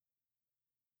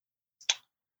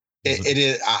 it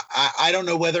is. I don't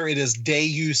know whether it is day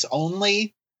use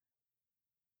only.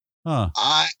 Huh.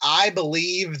 I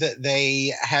believe that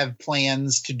they have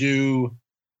plans to do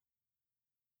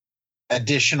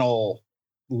additional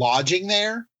lodging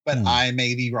there, but I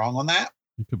may be wrong on that.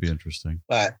 It could be interesting.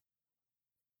 But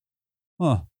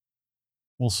we'll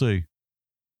see.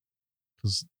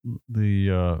 Because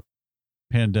the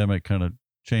pandemic kind of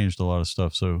changed a lot of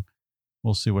stuff, so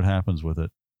we'll see what happens with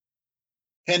it.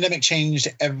 Pandemic changed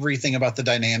everything about the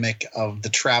dynamic of the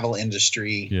travel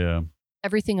industry. Yeah.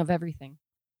 Everything of everything.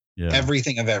 Yeah.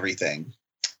 Everything of everything.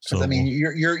 Because So I mean,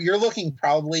 you're looking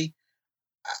probably,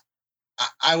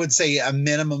 I would say, a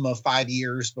minimum of 5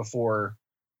 years before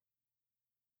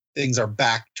things are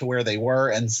back to where they were,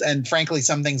 and frankly,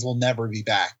 some things will never be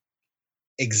back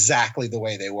exactly the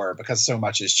way they were because so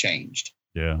much has changed.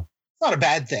 yeah. It's not a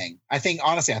bad thing. I think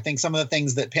honestly, some of the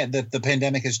things that the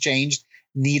pandemic has changed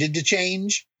needed to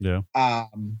change. Yeah. But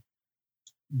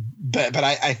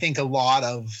I think a lot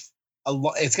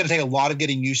it's going to take a lot of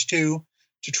getting used to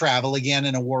travel again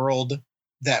in a world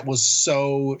that was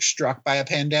so struck by a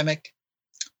pandemic.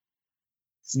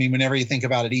 I mean, whenever you think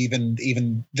about it,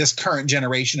 even this current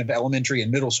generation of elementary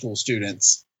and middle school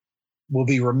students will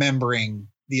be remembering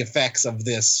the effects of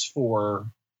this for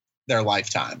their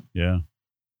lifetime. Yeah.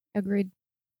 Agreed.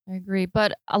 I agree.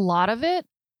 But a lot of it,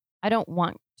 I don't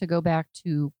want to go back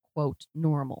to, quote,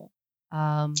 normal.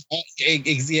 Yeah,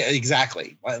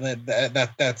 exactly.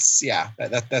 That's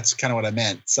kind of what I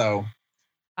meant. So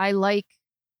I like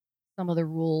some of the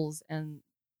rules and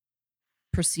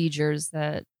procedures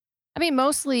that, I mean,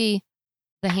 mostly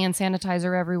the hand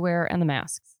sanitizer everywhere and the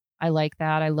masks. I like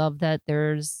that. I love that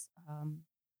there's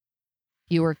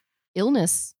fewer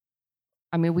illness.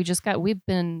 I mean, we've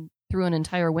been through an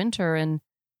entire winter and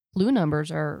flu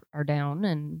numbers are down,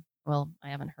 and well, I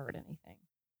haven't heard anything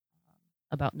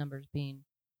about numbers being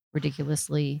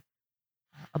ridiculously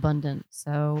abundant.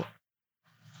 So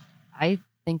I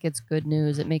think it's good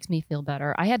news. It makes me feel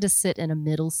better. I had to sit in a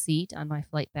middle seat on my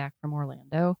flight back from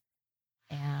Orlando,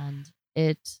 and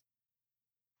it,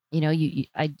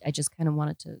 I just kind of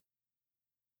wanted to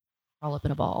crawl up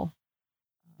in a ball.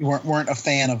 you weren't a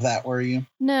fan of that, were you?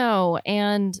 No,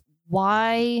 and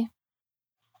why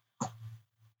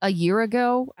a year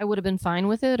ago I would have been fine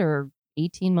with it, or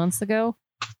 18 months ago.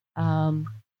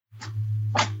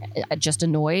 Just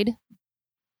annoyed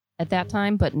at that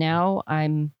time, but now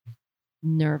I'm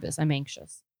nervous. I'm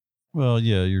anxious. Well,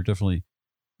 yeah, you're definitely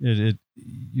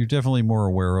you're definitely more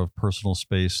aware of personal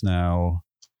space now.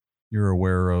 You're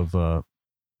aware of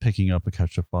picking up a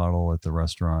ketchup bottle at the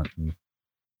restaurant and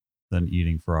then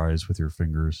eating fries with your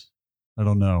fingers. I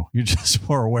don't know. You're just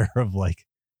more aware of like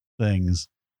things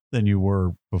than you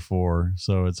were before.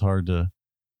 So it's hard to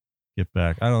get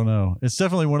back. I don't know. It's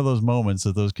definitely one of those moments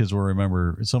that those kids will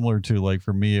remember, similar to, like,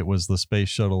 for me, it was the space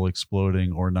shuttle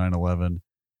exploding or 9/11.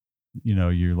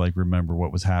 You like remember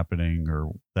what was happening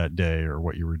or that day or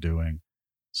what you were doing.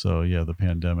 So yeah, the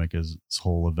pandemic is this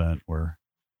whole event where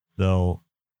they'll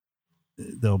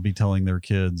be telling their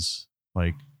kids,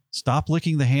 like, stop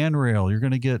licking the handrail. You're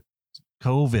going to get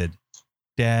COVID.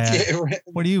 Dad,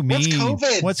 what do you mean?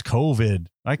 What's COVID?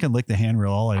 I can lick the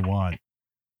handrail all I want.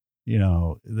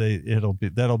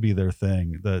 That'll be their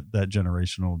thing. That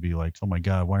generation will be like, oh my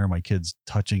God, why are my kids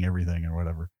touching everything or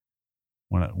whatever?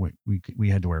 when we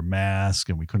had to wear masks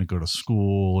and we couldn't go to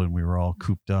school and we were all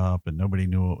cooped up and nobody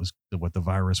knew what the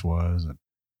virus was. And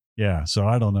yeah, so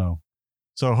I don't know.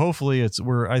 So hopefully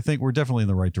I think we're definitely in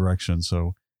the right direction.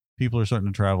 So people are starting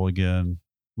to travel again.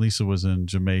 Lisa was in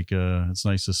Jamaica. It's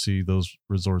nice to see those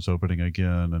resorts opening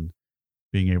again and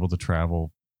being able to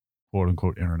travel, quote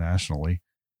unquote, internationally.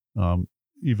 And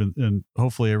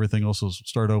hopefully everything else will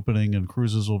start opening and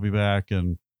cruises will be back,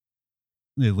 and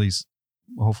at least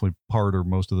hopefully part or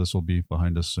most of this will be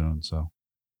behind us soon. So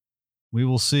we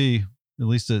will see. At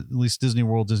least Disney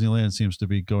World, Disneyland seems to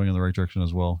be going in the right direction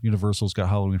as well. Universal's got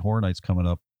Halloween Horror Nights coming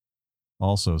up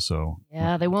also. So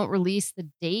yeah, they won't release the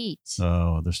date.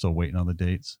 Oh, they're still waiting on the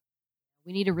dates.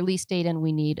 We need a release date and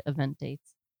we need event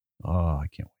dates. Oh, I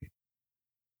can't wait.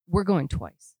 We're going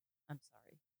twice. I'm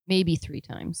sorry. Maybe 3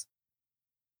 times.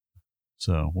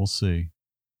 So we'll see.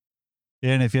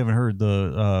 And if you haven't heard,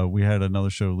 we had another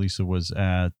show. Lisa was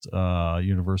at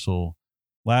Universal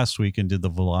last week and did the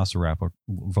Velociraptor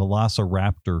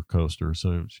coaster.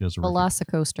 So she has a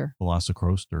Velocicoaster.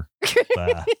 Velocicoaster.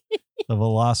 The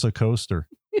Velocicoaster.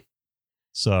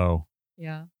 So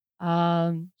yeah.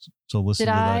 So listen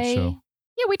to that show.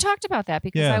 Yeah, we talked about that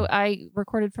because I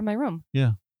recorded from my room.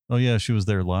 Yeah. Oh yeah, she was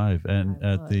there live and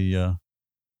at the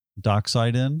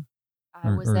Dockside Inn.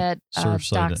 I was at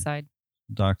Dockside.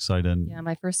 Dockside Inn. Yeah,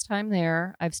 my first time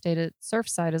there. I've stayed at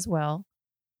Surfside as well,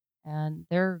 and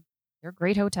they're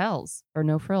great hotels for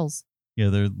no frills. Yeah,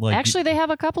 they're like actually they have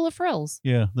a couple of frills.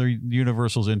 Yeah, they're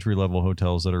Universal's entry level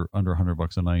hotels that are under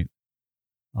 $100 a night.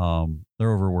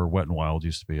 They're over where Wet and Wild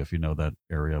used to be, if you know that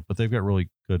area. But they've got really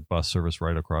good bus service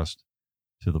right across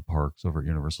to the parks over at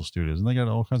Universal Studios, and they got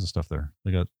all kinds of stuff there.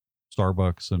 They got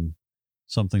Starbucks and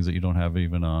some things that you don't have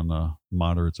even on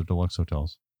moderates or deluxe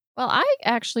hotels. Well, I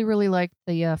actually really liked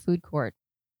the food court.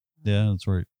 Yeah, that's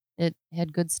right. It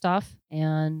had good stuff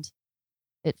and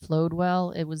it flowed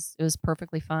well. It was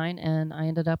perfectly fine, and I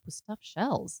ended up with stuffed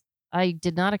shells. I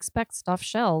did not expect stuffed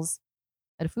shells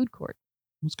at a food court.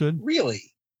 It was good.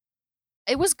 Really?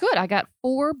 It was good. I got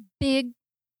 4 big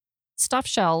stuffed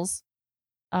shells,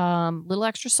 little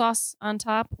extra sauce on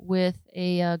top with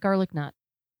a garlic nut,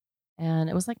 and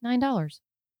it was like $9.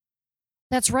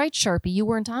 That's right, Sharpie. You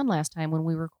weren't on last time when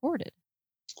we recorded.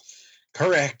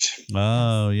 Correct.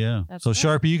 Oh, yeah. That's so right.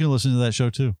 Sharpie, you can listen to that show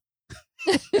too.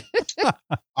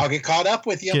 I'll get caught up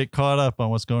with you. Get caught up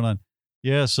on what's going on.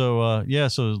 Yeah. So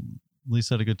so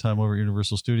Lisa had a good time over at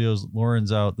Universal Studios.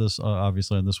 Lauren's out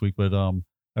obviously on this week, but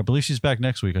I believe she's back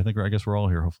next week. I guess we're all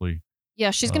here. Hopefully.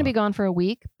 Yeah, she's going to be gone for a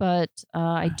week, but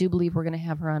I do believe we're going to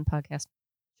have her on podcast.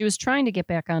 She was trying to get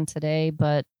back on today,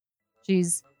 but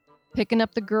she's picking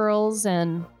up the girls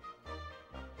and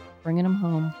bringing them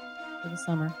home for the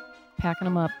summer, packing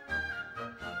them up.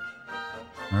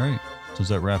 All right. So does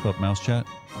that wrap up Mouse Chat?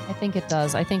 I think it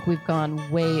does. I think we've gone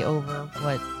way over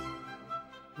what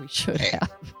we should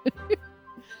have.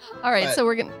 All right, so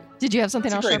we're going to... Did you have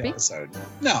something else, Sharpie? Episode.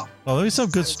 No. Oh, there's some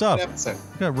good stuff. Episode.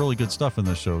 We got really good stuff in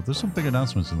this show. There's some big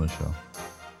announcements in this show.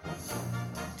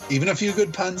 Even a few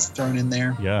good puns thrown in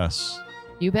there. Yes.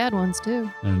 You bad ones, too.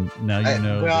 And now you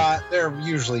know. Well, there are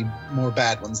usually more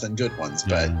bad ones than good ones,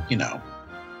 but, you know,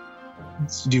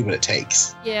 let's do what it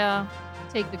takes. Yeah,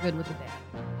 take the good with the bad.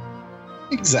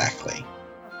 Exactly.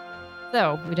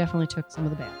 So, we definitely took some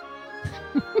of the bad.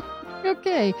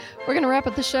 Okay, we're going to wrap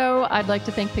up the show. I'd like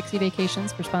to thank Pixie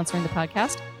Vacations for sponsoring the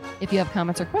podcast. If you have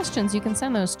comments or questions, you can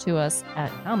send those to us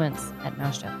at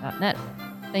comments@mousechat.net.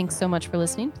 Thanks so much for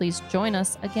listening. Please join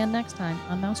us again next time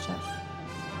on Mouse Chat.